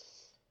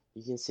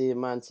 you can see the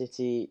Man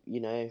City.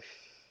 You know,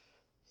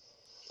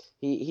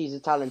 he's a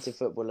talented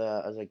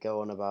footballer, as I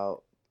go on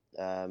about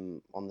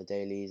on the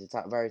daily. He's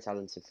a very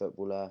talented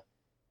footballer,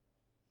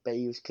 but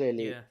he was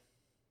clearly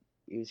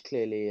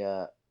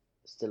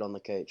still on the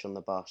coach on the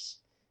bus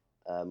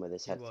with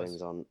his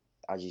headphones on.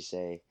 As you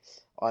say,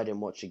 I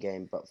didn't watch the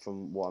game, but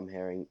from what I'm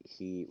hearing,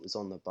 he was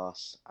on the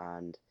bus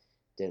and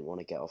didn't want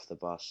to get off the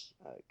bus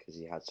because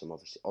he had some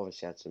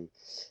obviously had some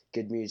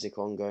good music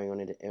on going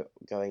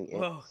in.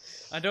 Well,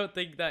 I don't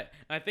think that.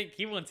 I think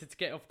he wanted to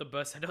get off the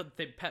bus. I don't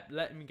think Pep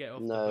let him get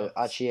off the bus.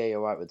 No, actually, yeah, you're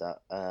right with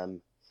that.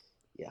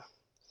 Yeah,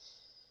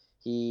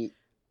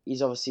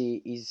 he's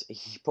obviously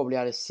he probably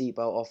had his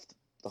seatbelt off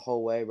the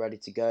whole way, ready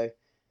to go.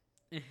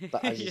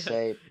 But as you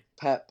say,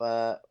 Pep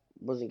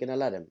wasn't going to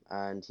let him,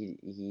 and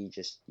he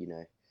just, you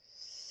know.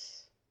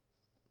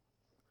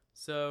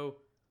 So,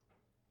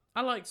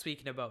 I like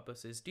speaking about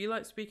buses. Do you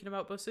like speaking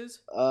about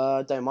buses?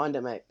 Don't mind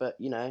it, mate. But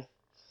you know,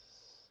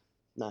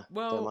 no,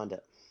 don't mind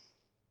it.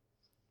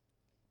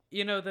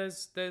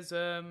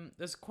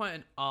 there's quite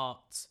an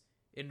art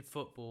in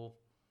football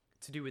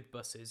to do with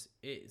buses.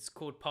 It's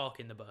called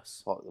parking the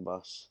bus. Park the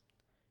bus.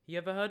 You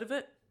ever heard of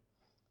it?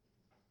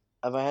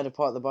 Have I had a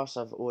park the bus?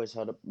 I've always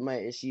heard of,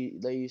 mate.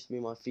 They used to be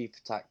my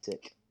FIFA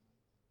tactic.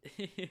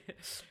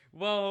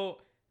 Well,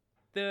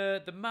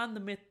 the man, the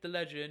myth, the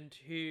legend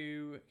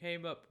who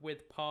came up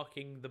with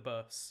parking the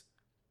bus,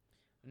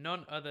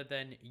 none other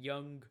than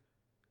young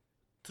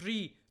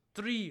three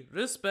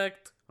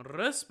respect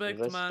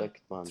man.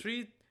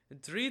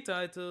 Three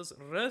titles,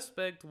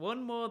 respect,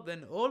 one more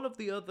than all of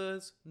the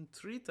others,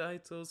 3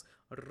 titles,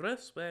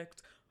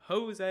 respect,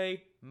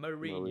 Jose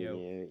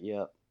Mourinho.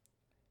 Yeah.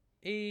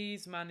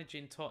 He's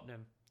managing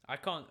Tottenham.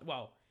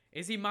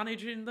 Is he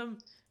managing them?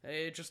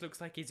 It just looks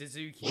like he's a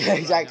zookeeper. Yeah,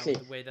 exactly. Right now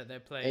with the way that they're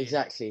playing.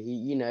 Exactly.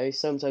 He,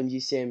 sometimes you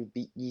see him.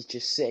 He's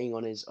just sitting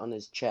on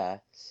his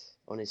chair,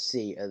 on his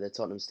seat at the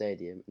Tottenham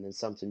Stadium, and then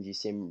sometimes you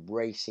see him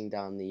racing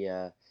down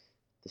the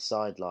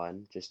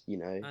sideline, just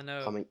I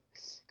know.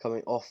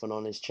 coming off and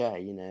on his chair.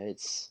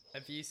 It's.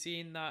 Have you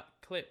seen that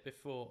clip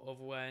before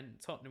of when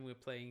Tottenham were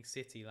playing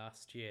City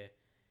last year,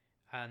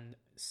 and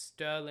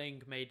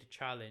Sterling made a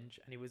challenge,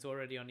 and he was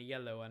already on a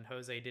yellow, and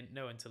Jose didn't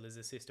know until his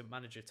assistant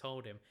manager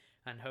told him,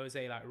 and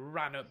Jose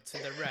ran up to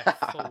the ref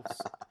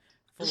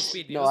full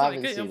speed. He was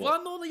like, "Hey,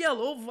 one on the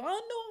yellow, one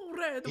on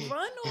red,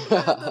 one on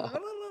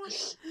red."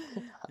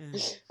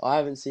 I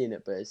haven't seen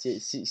it, but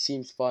it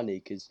seems funny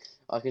because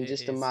I can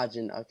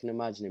imagine. I can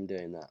imagine him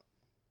doing that.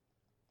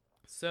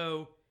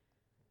 So,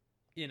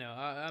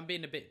 I'm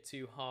being a bit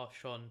too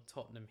harsh on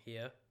Tottenham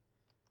here.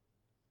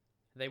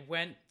 They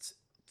went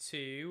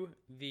to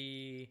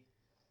the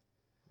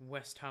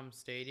West Ham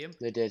Stadium.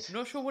 They did. I'm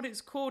not sure what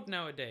it's called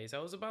nowadays. I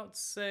was about to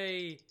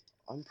say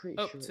I'm pretty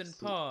Upton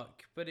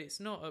Park, but it's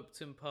not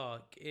Upton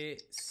Park.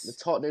 It's the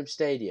Tottenham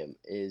Stadium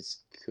is.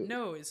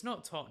 No, it's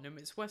not Tottenham.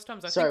 It's West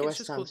Ham's. I think it's West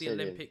just Ham called Stadium.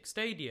 The Olympic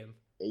Stadium.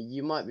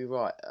 You might be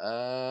right.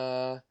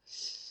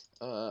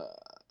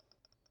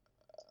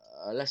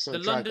 Let's not the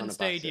London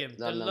Stadium.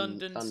 The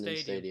London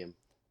Stadium.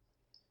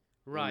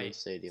 Right. London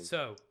Stadium.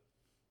 So,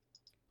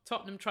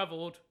 Tottenham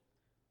travelled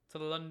to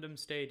the London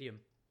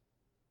Stadium.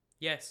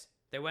 Yes,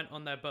 they went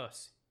on their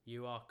bus.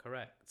 You are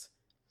correct.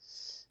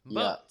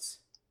 But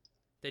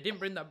they didn't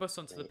bring that bus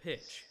onto the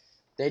pitch.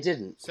 They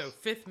didn't. So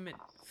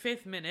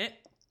fifth minute,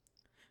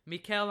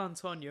 Mikel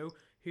Antonio,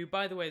 who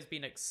by the way has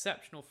been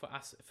exceptional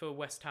for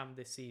West Ham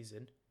this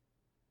season.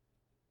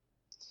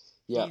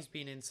 Yeah. He's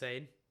been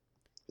insane.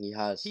 He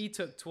has. He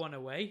took 1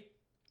 away.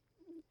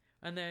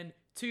 And then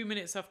 2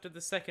 minutes after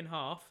the second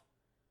half,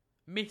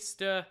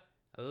 Mr.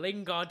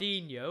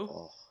 Lingardinho.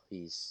 Oh,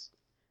 he's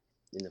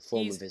in the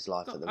form of his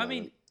life at the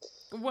moment.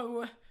 I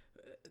mean,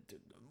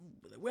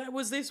 where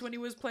was this when he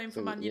was playing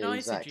for Man United?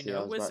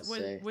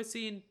 Exactly, we're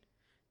seeing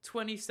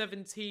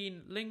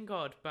 2017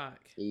 Lingard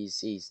back.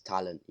 He's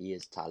talent. He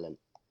is talent.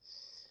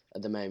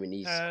 At the moment,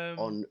 he's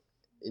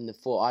in the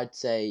form. I'd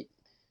say.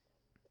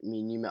 I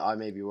mean, I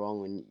may be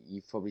wrong, and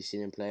you've probably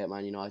seen him play at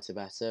Man United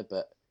better,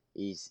 but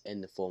he's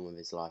in the form of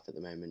his life at the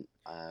moment.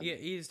 Yeah,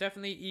 he's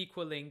definitely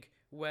equaling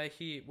where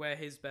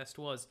his best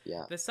was.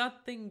 Yeah. The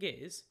sad thing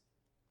is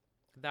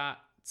that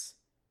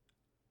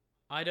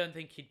I don't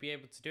think he'd be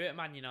able to do it at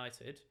Man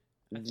United.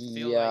 I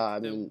feel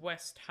like the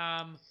West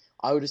Ham.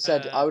 I would have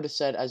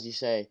said, as you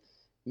say,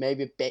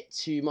 maybe a bit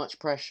too much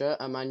pressure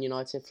at Man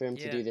United for him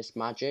to do this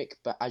magic.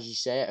 But as you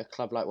say, at a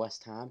club like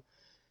West Ham,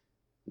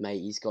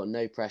 mate, he's got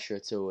no pressure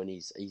at all, and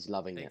he's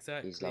loving it.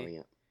 Exactly. He's loving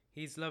it.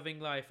 He's loving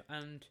life,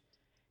 and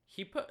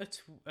he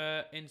put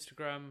a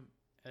Instagram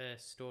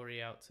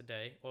story out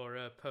today, or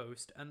a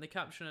post, and the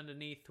caption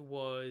underneath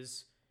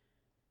was,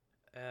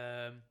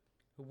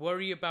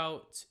 "Worry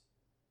about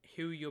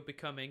who you're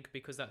becoming,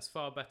 because that's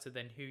far better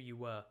than who you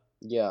were."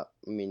 Yeah,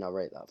 I mean, I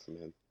rate that from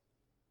him.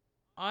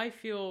 I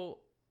feel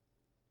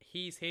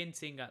he's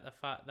hinting at the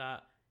fact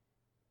that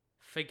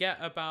forget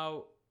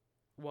about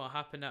what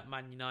happened at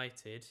Man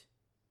United.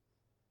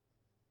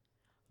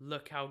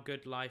 Look how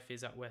good life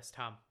is at West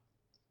Ham.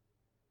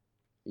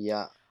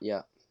 Yeah.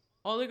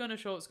 Ole Gunnar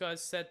Solskjaer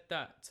said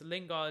that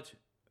Lingard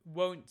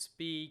won't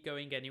be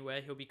going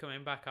anywhere. He'll be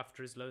coming back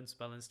after his loan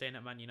spell and staying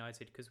at Man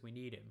United because we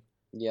need him.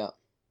 Yeah.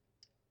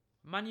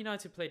 Man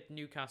United played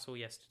Newcastle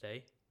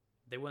yesterday.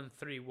 They won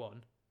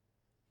 3-1.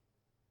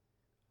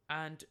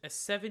 And a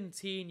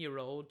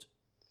 17-year-old,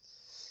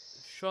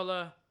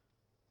 Shola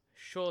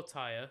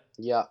Shoretire.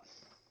 Yeah.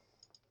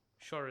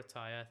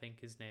 Shoretire, I think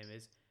his name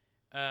is.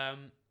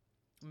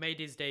 Made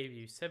his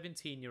debut.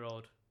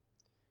 17-year-old.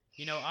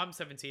 I'm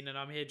 17 and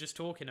I'm here just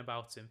talking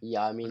about him.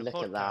 Yeah, I mean, look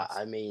at that.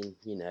 I mean,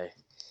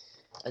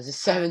 as a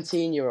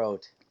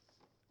 17-year-old.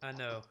 I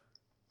know.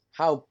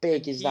 How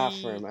big is that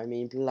for him? I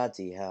mean,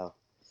 bloody hell.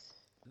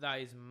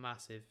 That is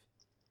massive.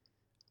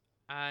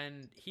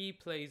 And he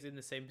plays in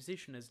the same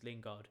position as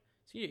Lingard.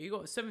 So you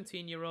got a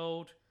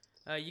 17-year-old.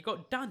 You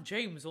got Dan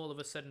James all of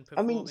a sudden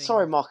performing. I mean,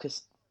 sorry,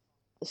 Marcus.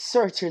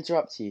 Sorry to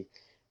interrupt you.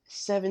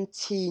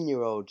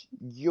 17-year-old,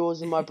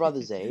 yours and my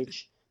brother's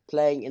age,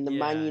 playing in the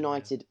Man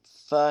United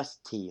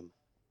first team.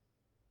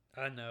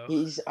 I know.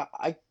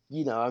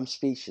 I'm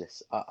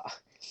speechless.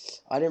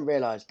 I didn't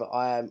realise, but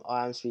I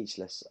am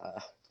speechless.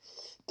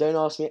 Don't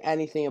ask me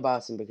anything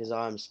about him because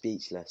I am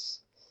speechless.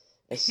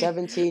 A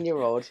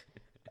 17-year-old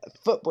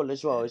football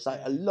as well. It's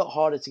like a lot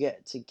harder to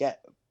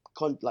get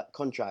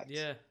contracts.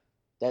 Yeah.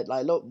 They're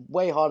like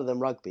way harder than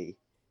rugby.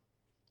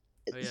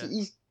 Oh, yeah.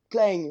 He's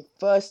playing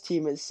first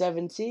team at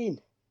 17.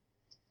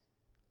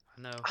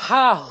 I know.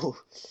 How?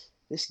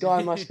 This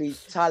guy must be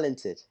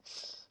talented.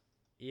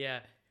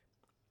 Yeah.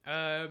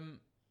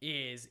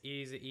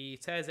 He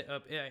tears it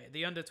up. Yeah,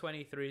 the under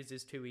 23s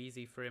is too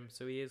easy for him,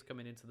 so he is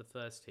coming into the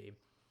first team.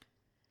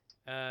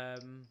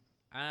 And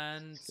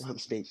I'm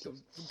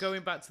speechless.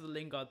 Going back to the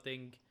Lingard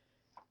thing,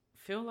 I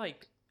feel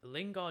like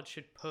Lingard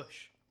should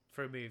push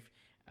for a move.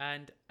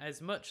 And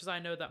as much as I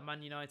know that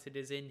Man United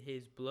is in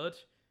his blood,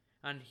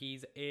 and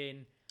he's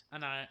in,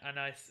 and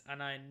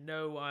I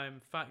know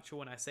I'm factual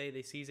when I say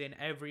this, he's in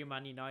every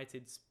Man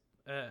United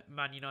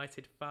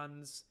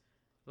fans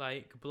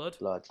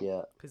blood,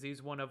 yeah, because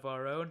he's one of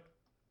our own.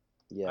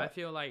 Yeah, I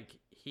feel like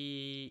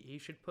he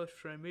should push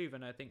for a move,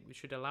 and I think we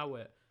should allow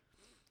it.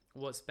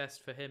 What's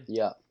best for him?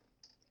 Yeah.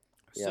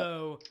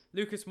 So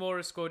Lucas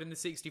Moura scored in the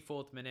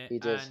 64th minute,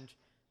 and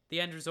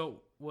the end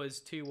result was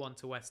 2-1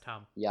 to West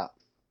Ham. Yeah.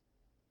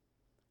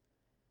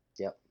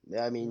 Yep.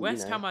 I mean,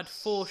 West Ham had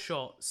 4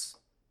 shots.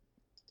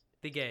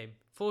 The game,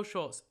 4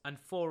 shots and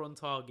 4 on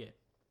target.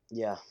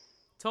 Yeah.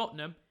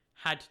 Tottenham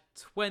had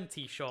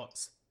 20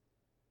 shots.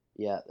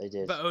 Yeah, they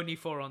did. But only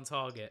 4 on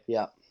target.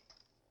 Yeah.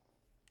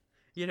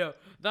 You know,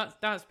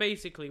 that's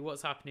basically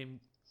what's happening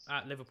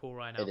at Liverpool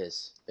right now. It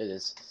is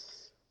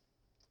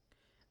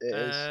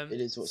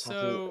what's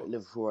happening at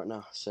Liverpool right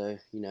now. So,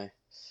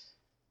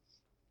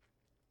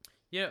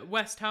 Yeah,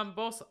 West Ham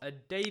boss,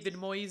 David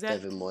Moyes.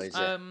 David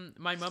Moyes.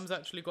 My mum's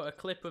actually got a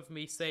clip of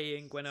me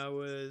saying when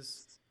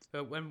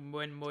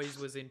Moyes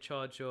was in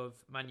charge of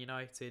Man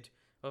United,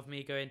 of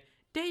me going,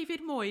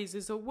 David Moyes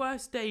is the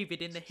worst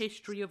David in the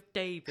history of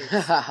David.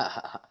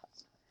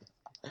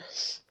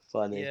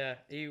 Funny. Yeah,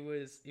 he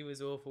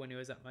was awful when he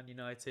was at Man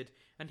United,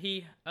 and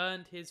he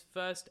earned his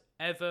first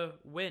ever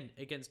win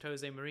against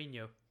Jose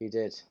Mourinho. He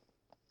did.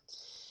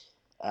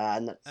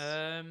 And that's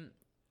and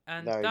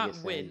that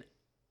win,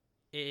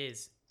 it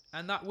is,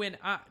 and that win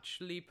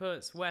actually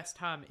puts West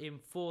Ham in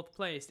 4th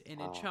place in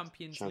a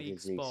Champions League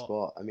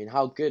spot. I mean,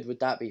 how good would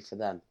that be for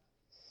them?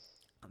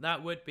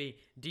 That would be.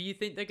 Do you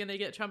think they're going to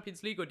get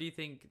Champions League, or do you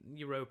think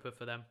Europa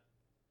for them?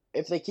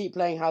 If they keep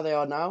playing how they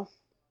are now,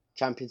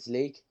 Champions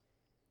League.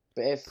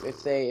 But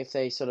if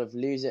they sort of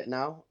lose it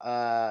now,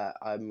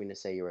 I'm going to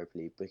say Europa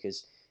League,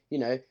 because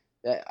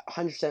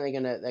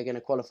 100% they're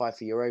gonna qualify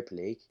for Europa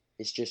League.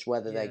 It's just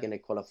whether they're going to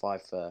qualify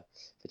for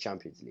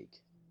Champions League.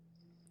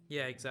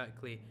 Yeah,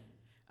 exactly.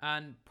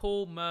 And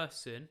Paul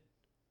Merson,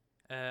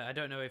 I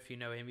don't know if you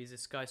know him. He's a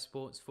Sky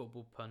Sports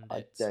football pundit.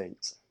 I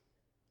don't.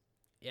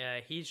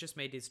 Yeah, he's just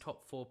made his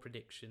top 4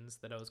 predictions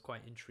that I was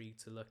quite intrigued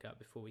to look at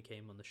before we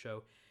came on the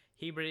show.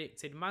 He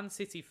predicted Man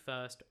City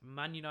first,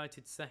 Man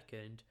United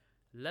second,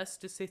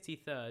 Leicester City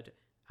third,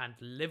 and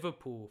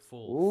Liverpool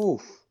 4th.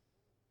 Ooh.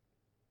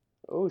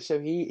 Oh, so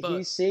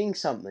he's seeing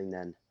something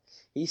then.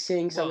 He's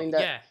seeing something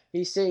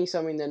he's seeing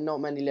something that not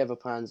many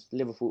Liverpool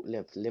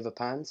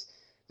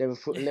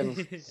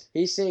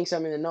he's seeing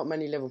something that not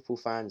many Liverpool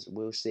fans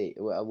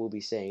will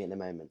be seeing at the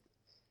moment.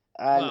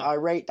 And I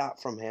rate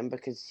that from him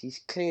because he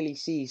clearly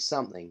sees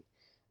something.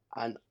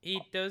 And he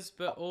does,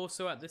 but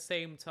also at the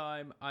same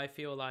time, I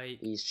feel like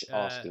he's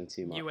asking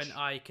too much. You and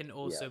I can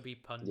also be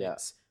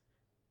pundits.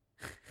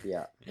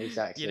 Yeah,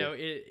 exactly.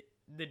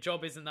 The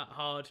job isn't that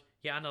hard.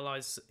 You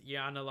analyze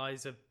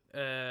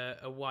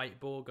a white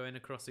ball going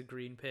across a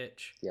green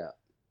pitch. Yeah,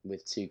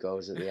 with 2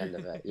 goals at the end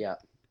of it. Yeah.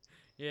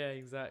 Yeah,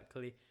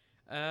 exactly.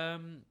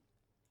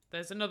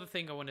 There's another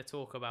thing I want to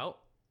talk about.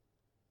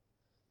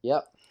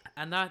 Yep.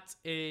 And that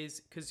is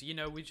because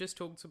we just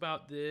talked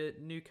about the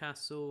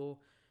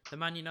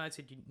Man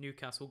United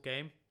Newcastle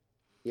game.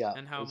 Yeah.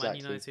 And how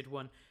exactly. Man United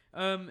won.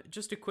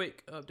 Just a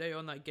quick update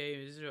on that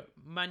game.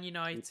 Man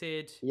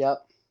United.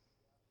 Yep.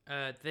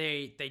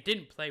 They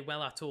didn't play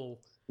well at all.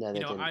 No, they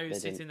didn't. I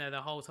was sitting there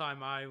the whole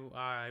time.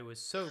 I was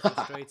so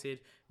frustrated.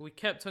 We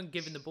kept on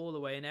giving the ball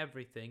away and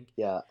everything.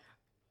 Yeah.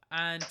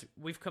 And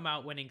we've come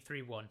out winning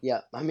 3-1.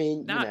 Yeah, I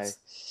mean, that's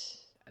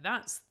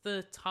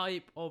the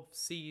type of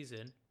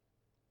season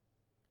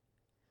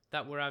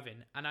that we're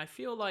having. And I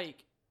feel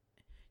like,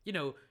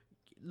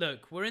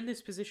 look, we're in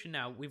this position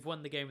now. We've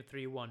won the game with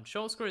 3-1.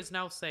 Solskjaer is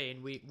now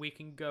saying we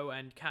can go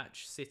and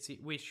catch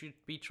City. We should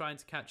be trying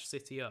to catch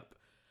City up.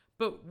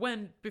 But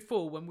when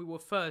we were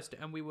first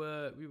and we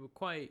were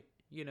quite,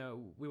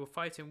 we were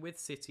fighting with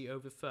City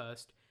over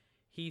first,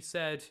 he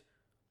said,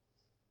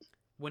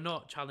 we're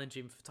not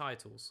challenging for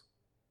titles.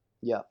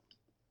 Yeah.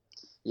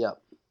 Yeah.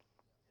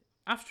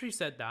 After he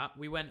said that,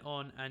 we went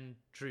on and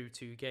drew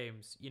 2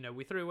 games.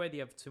 We threw away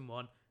the Everton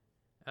one,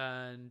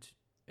 and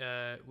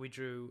we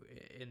drew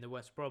in the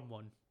West Brom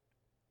one.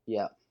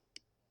 Yeah.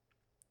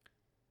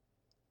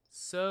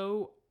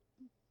 So,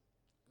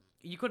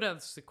 you could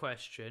ask the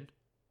question,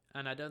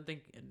 and I don't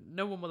think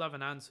no one will have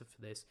an answer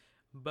for this,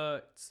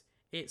 but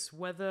it's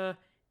whether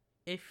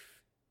if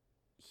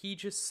he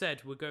just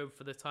said we're going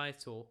for the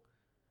title,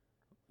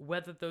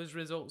 whether those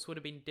results would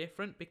have been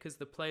different because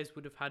the players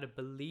would have had a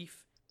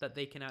belief that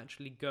they can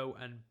actually go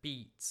and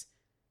beat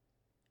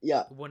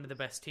one of the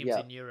best teams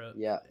in Europe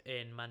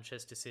in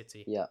Manchester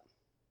City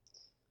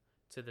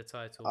to the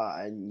title.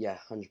 And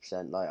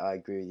 100%. Like, I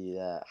agree with you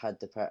there. Had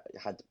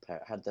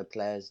the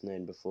players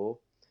known before,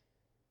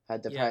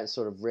 had the parents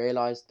sort of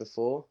realised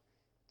before,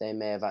 they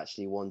may have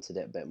actually wanted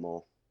it a bit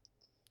more.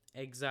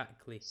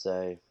 Exactly.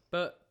 So,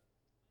 but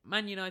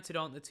Man United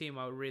aren't the team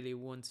I really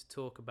want to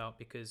talk about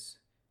because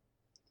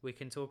we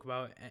can talk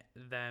about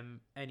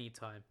them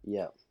anytime.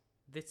 Yeah.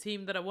 The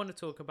team that I want to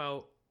talk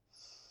about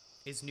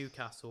is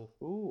Newcastle.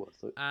 Ooh,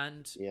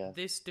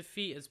 this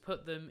defeat has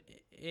put them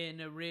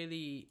in a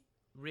really,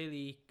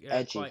 really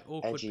quite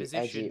awkward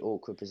position.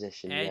 Awkward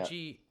position.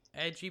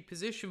 Edgy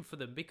position for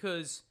them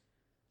because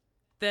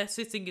they're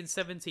sitting in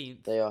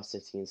 17th. They are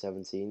sitting in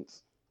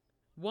 17th.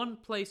 One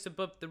place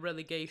above the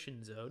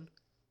relegation zone.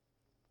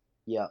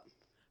 Yeah.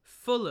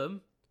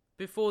 Fulham,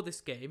 before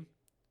this game,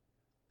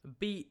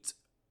 beat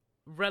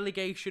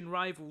relegation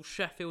rival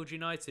Sheffield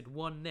United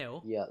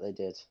 1-0. Yeah, they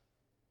did.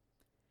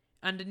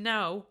 And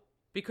now,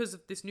 because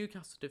of this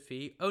Newcastle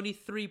defeat, only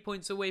 3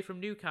 points away from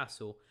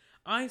Newcastle.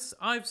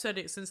 I've said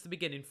it since the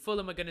beginning.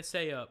 Fulham are going to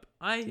stay up.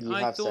 I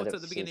thought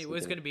at the beginning it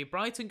was going to be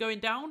Brighton going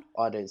down.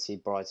 I don't see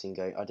Brighton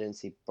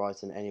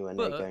anywhere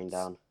near going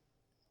down.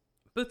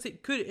 But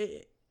it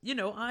could...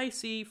 I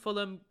see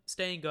Fulham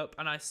staying up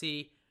and I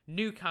see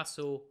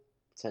Newcastle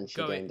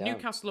potentially going down.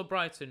 Newcastle or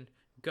Brighton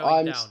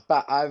going down.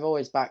 I've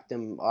always backed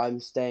them.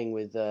 I'm staying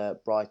with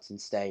Brighton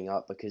staying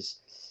up because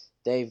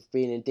they've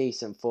been in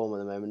decent form at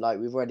the moment. Like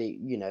we've already,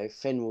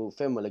 Finn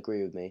will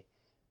agree with me.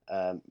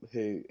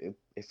 Who,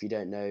 if you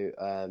don't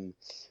know,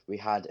 we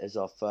had as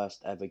our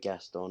first ever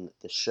guest on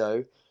the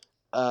show.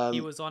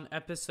 He was on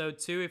episode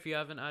 2. If you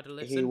haven't had a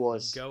listen,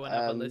 go and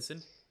have a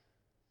listen.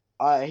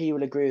 He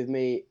will agree with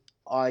me.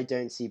 I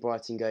don't see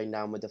Brighton going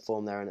down with the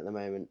form they're in at the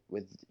moment.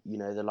 With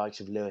the likes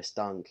of Lewis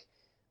Dunk,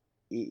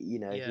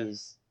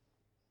 he's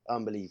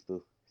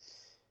unbelievable.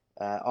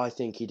 I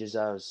think he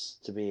deserves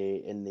to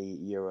be in the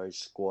Euro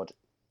squad.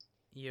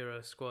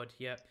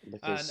 Yep.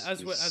 Because and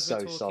as we're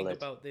talking solid.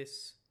 about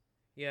this,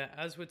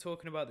 as we're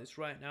talking about this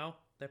right now,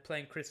 they're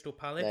playing Crystal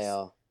Palace. They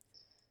are.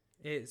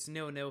 It's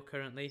 0-0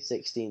 currently.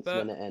 16th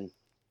minute in.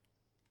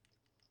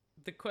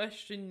 The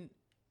question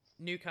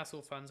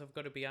Newcastle fans have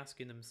got to be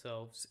asking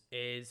themselves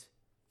is,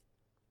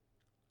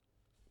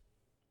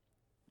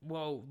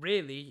 well,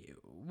 really,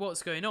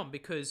 what's going on?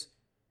 Because,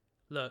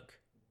 look,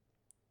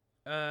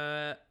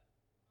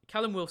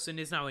 Callum Wilson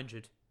is now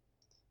injured.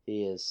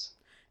 He is.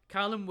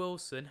 Callum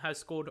Wilson has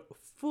scored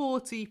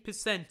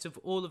 40% of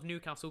all of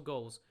Newcastle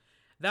goals.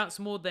 That's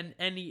more than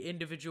any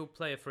individual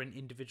player for an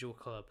individual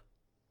club.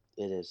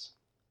 It is.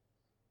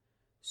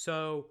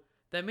 So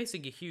they're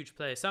missing a huge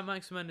player.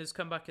 Saint-Maximin has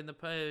come back in the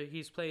play.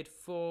 He's played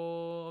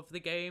 4 of the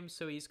games,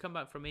 so he's come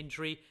back from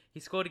injury. He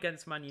scored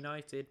against Man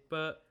United,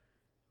 but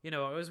I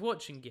was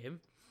watching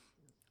him,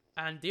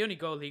 and the only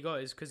goal he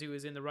got is because he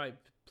was in the right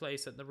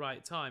place at the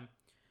right time.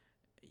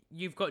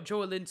 You've got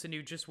Joel Linton,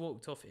 who just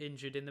walked off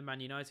injured in the Man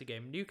United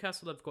game.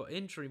 Newcastle have got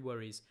injury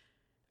worries,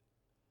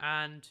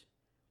 and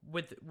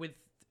with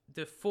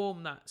the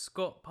form that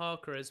Scott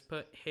Parker has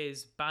put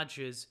his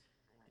Badgers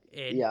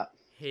in,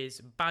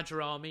 his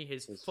Badger army,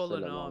 his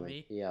Fulham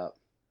army. Yeah.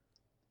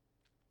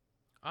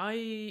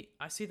 I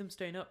see them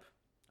staying up.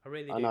 I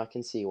really do. And I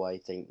can see why you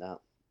think that.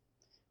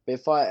 But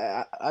if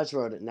as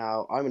we're at it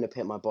now, I'm going to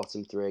pick my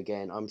bottom 3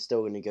 again. I'm still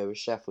going to go with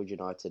Sheffield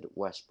United,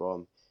 West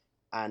Brom,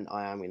 and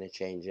I am going to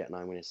change it, and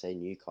I'm going to say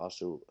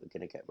Newcastle are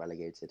going to get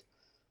relegated.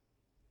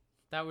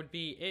 It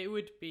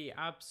would be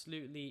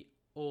absolutely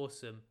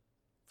awesome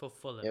for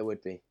Fulham. It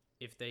would be.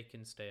 If they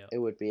can stay up. It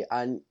would be.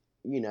 And,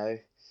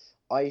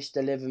 I used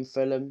to live in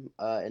Fulham,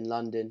 in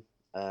London.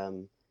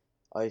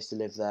 I used to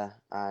live there,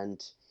 and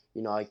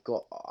I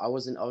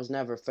was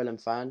never a Fulham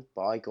fan,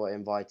 but I got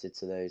invited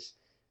to those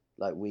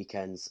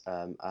weekends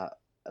at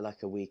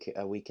a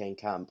weekend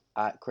camp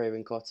at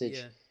Craven Cottage.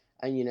 Yeah.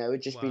 And it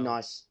would just be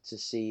nice to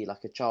see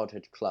a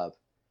childhood club.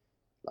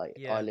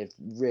 I live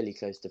really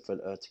close to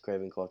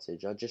Craven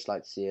Cottage. I'd just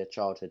like to see a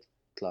childhood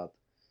club,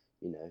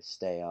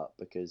 stay up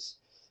because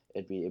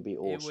it'd be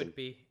awesome.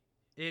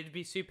 It'd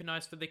be super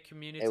nice for the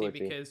community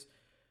because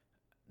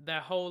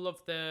their whole of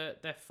their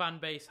fan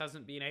base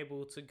hasn't been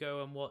able to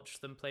go and watch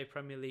them play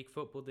Premier League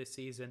football this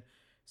season.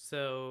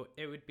 So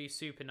it would be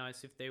super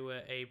nice if they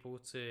were able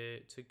to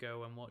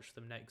go and watch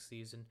them next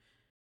season.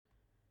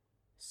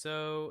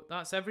 So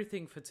that's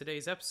everything for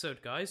today's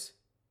episode, guys.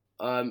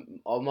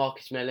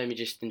 Marcus, let me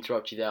just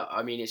interrupt you there.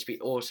 I mean, it's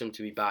been awesome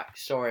to be back.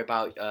 Sorry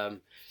about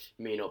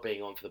me not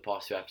being on for the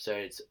past 2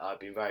 episodes. I've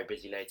been very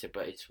busy later,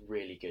 but it's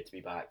really good to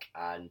be back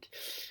and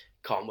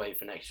can't wait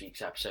for next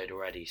week's episode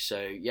already.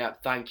 So,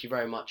 thank you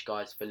very much,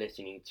 guys, for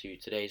listening to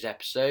today's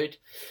episode.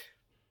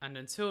 And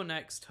until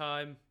next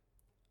time,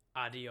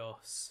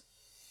 adios.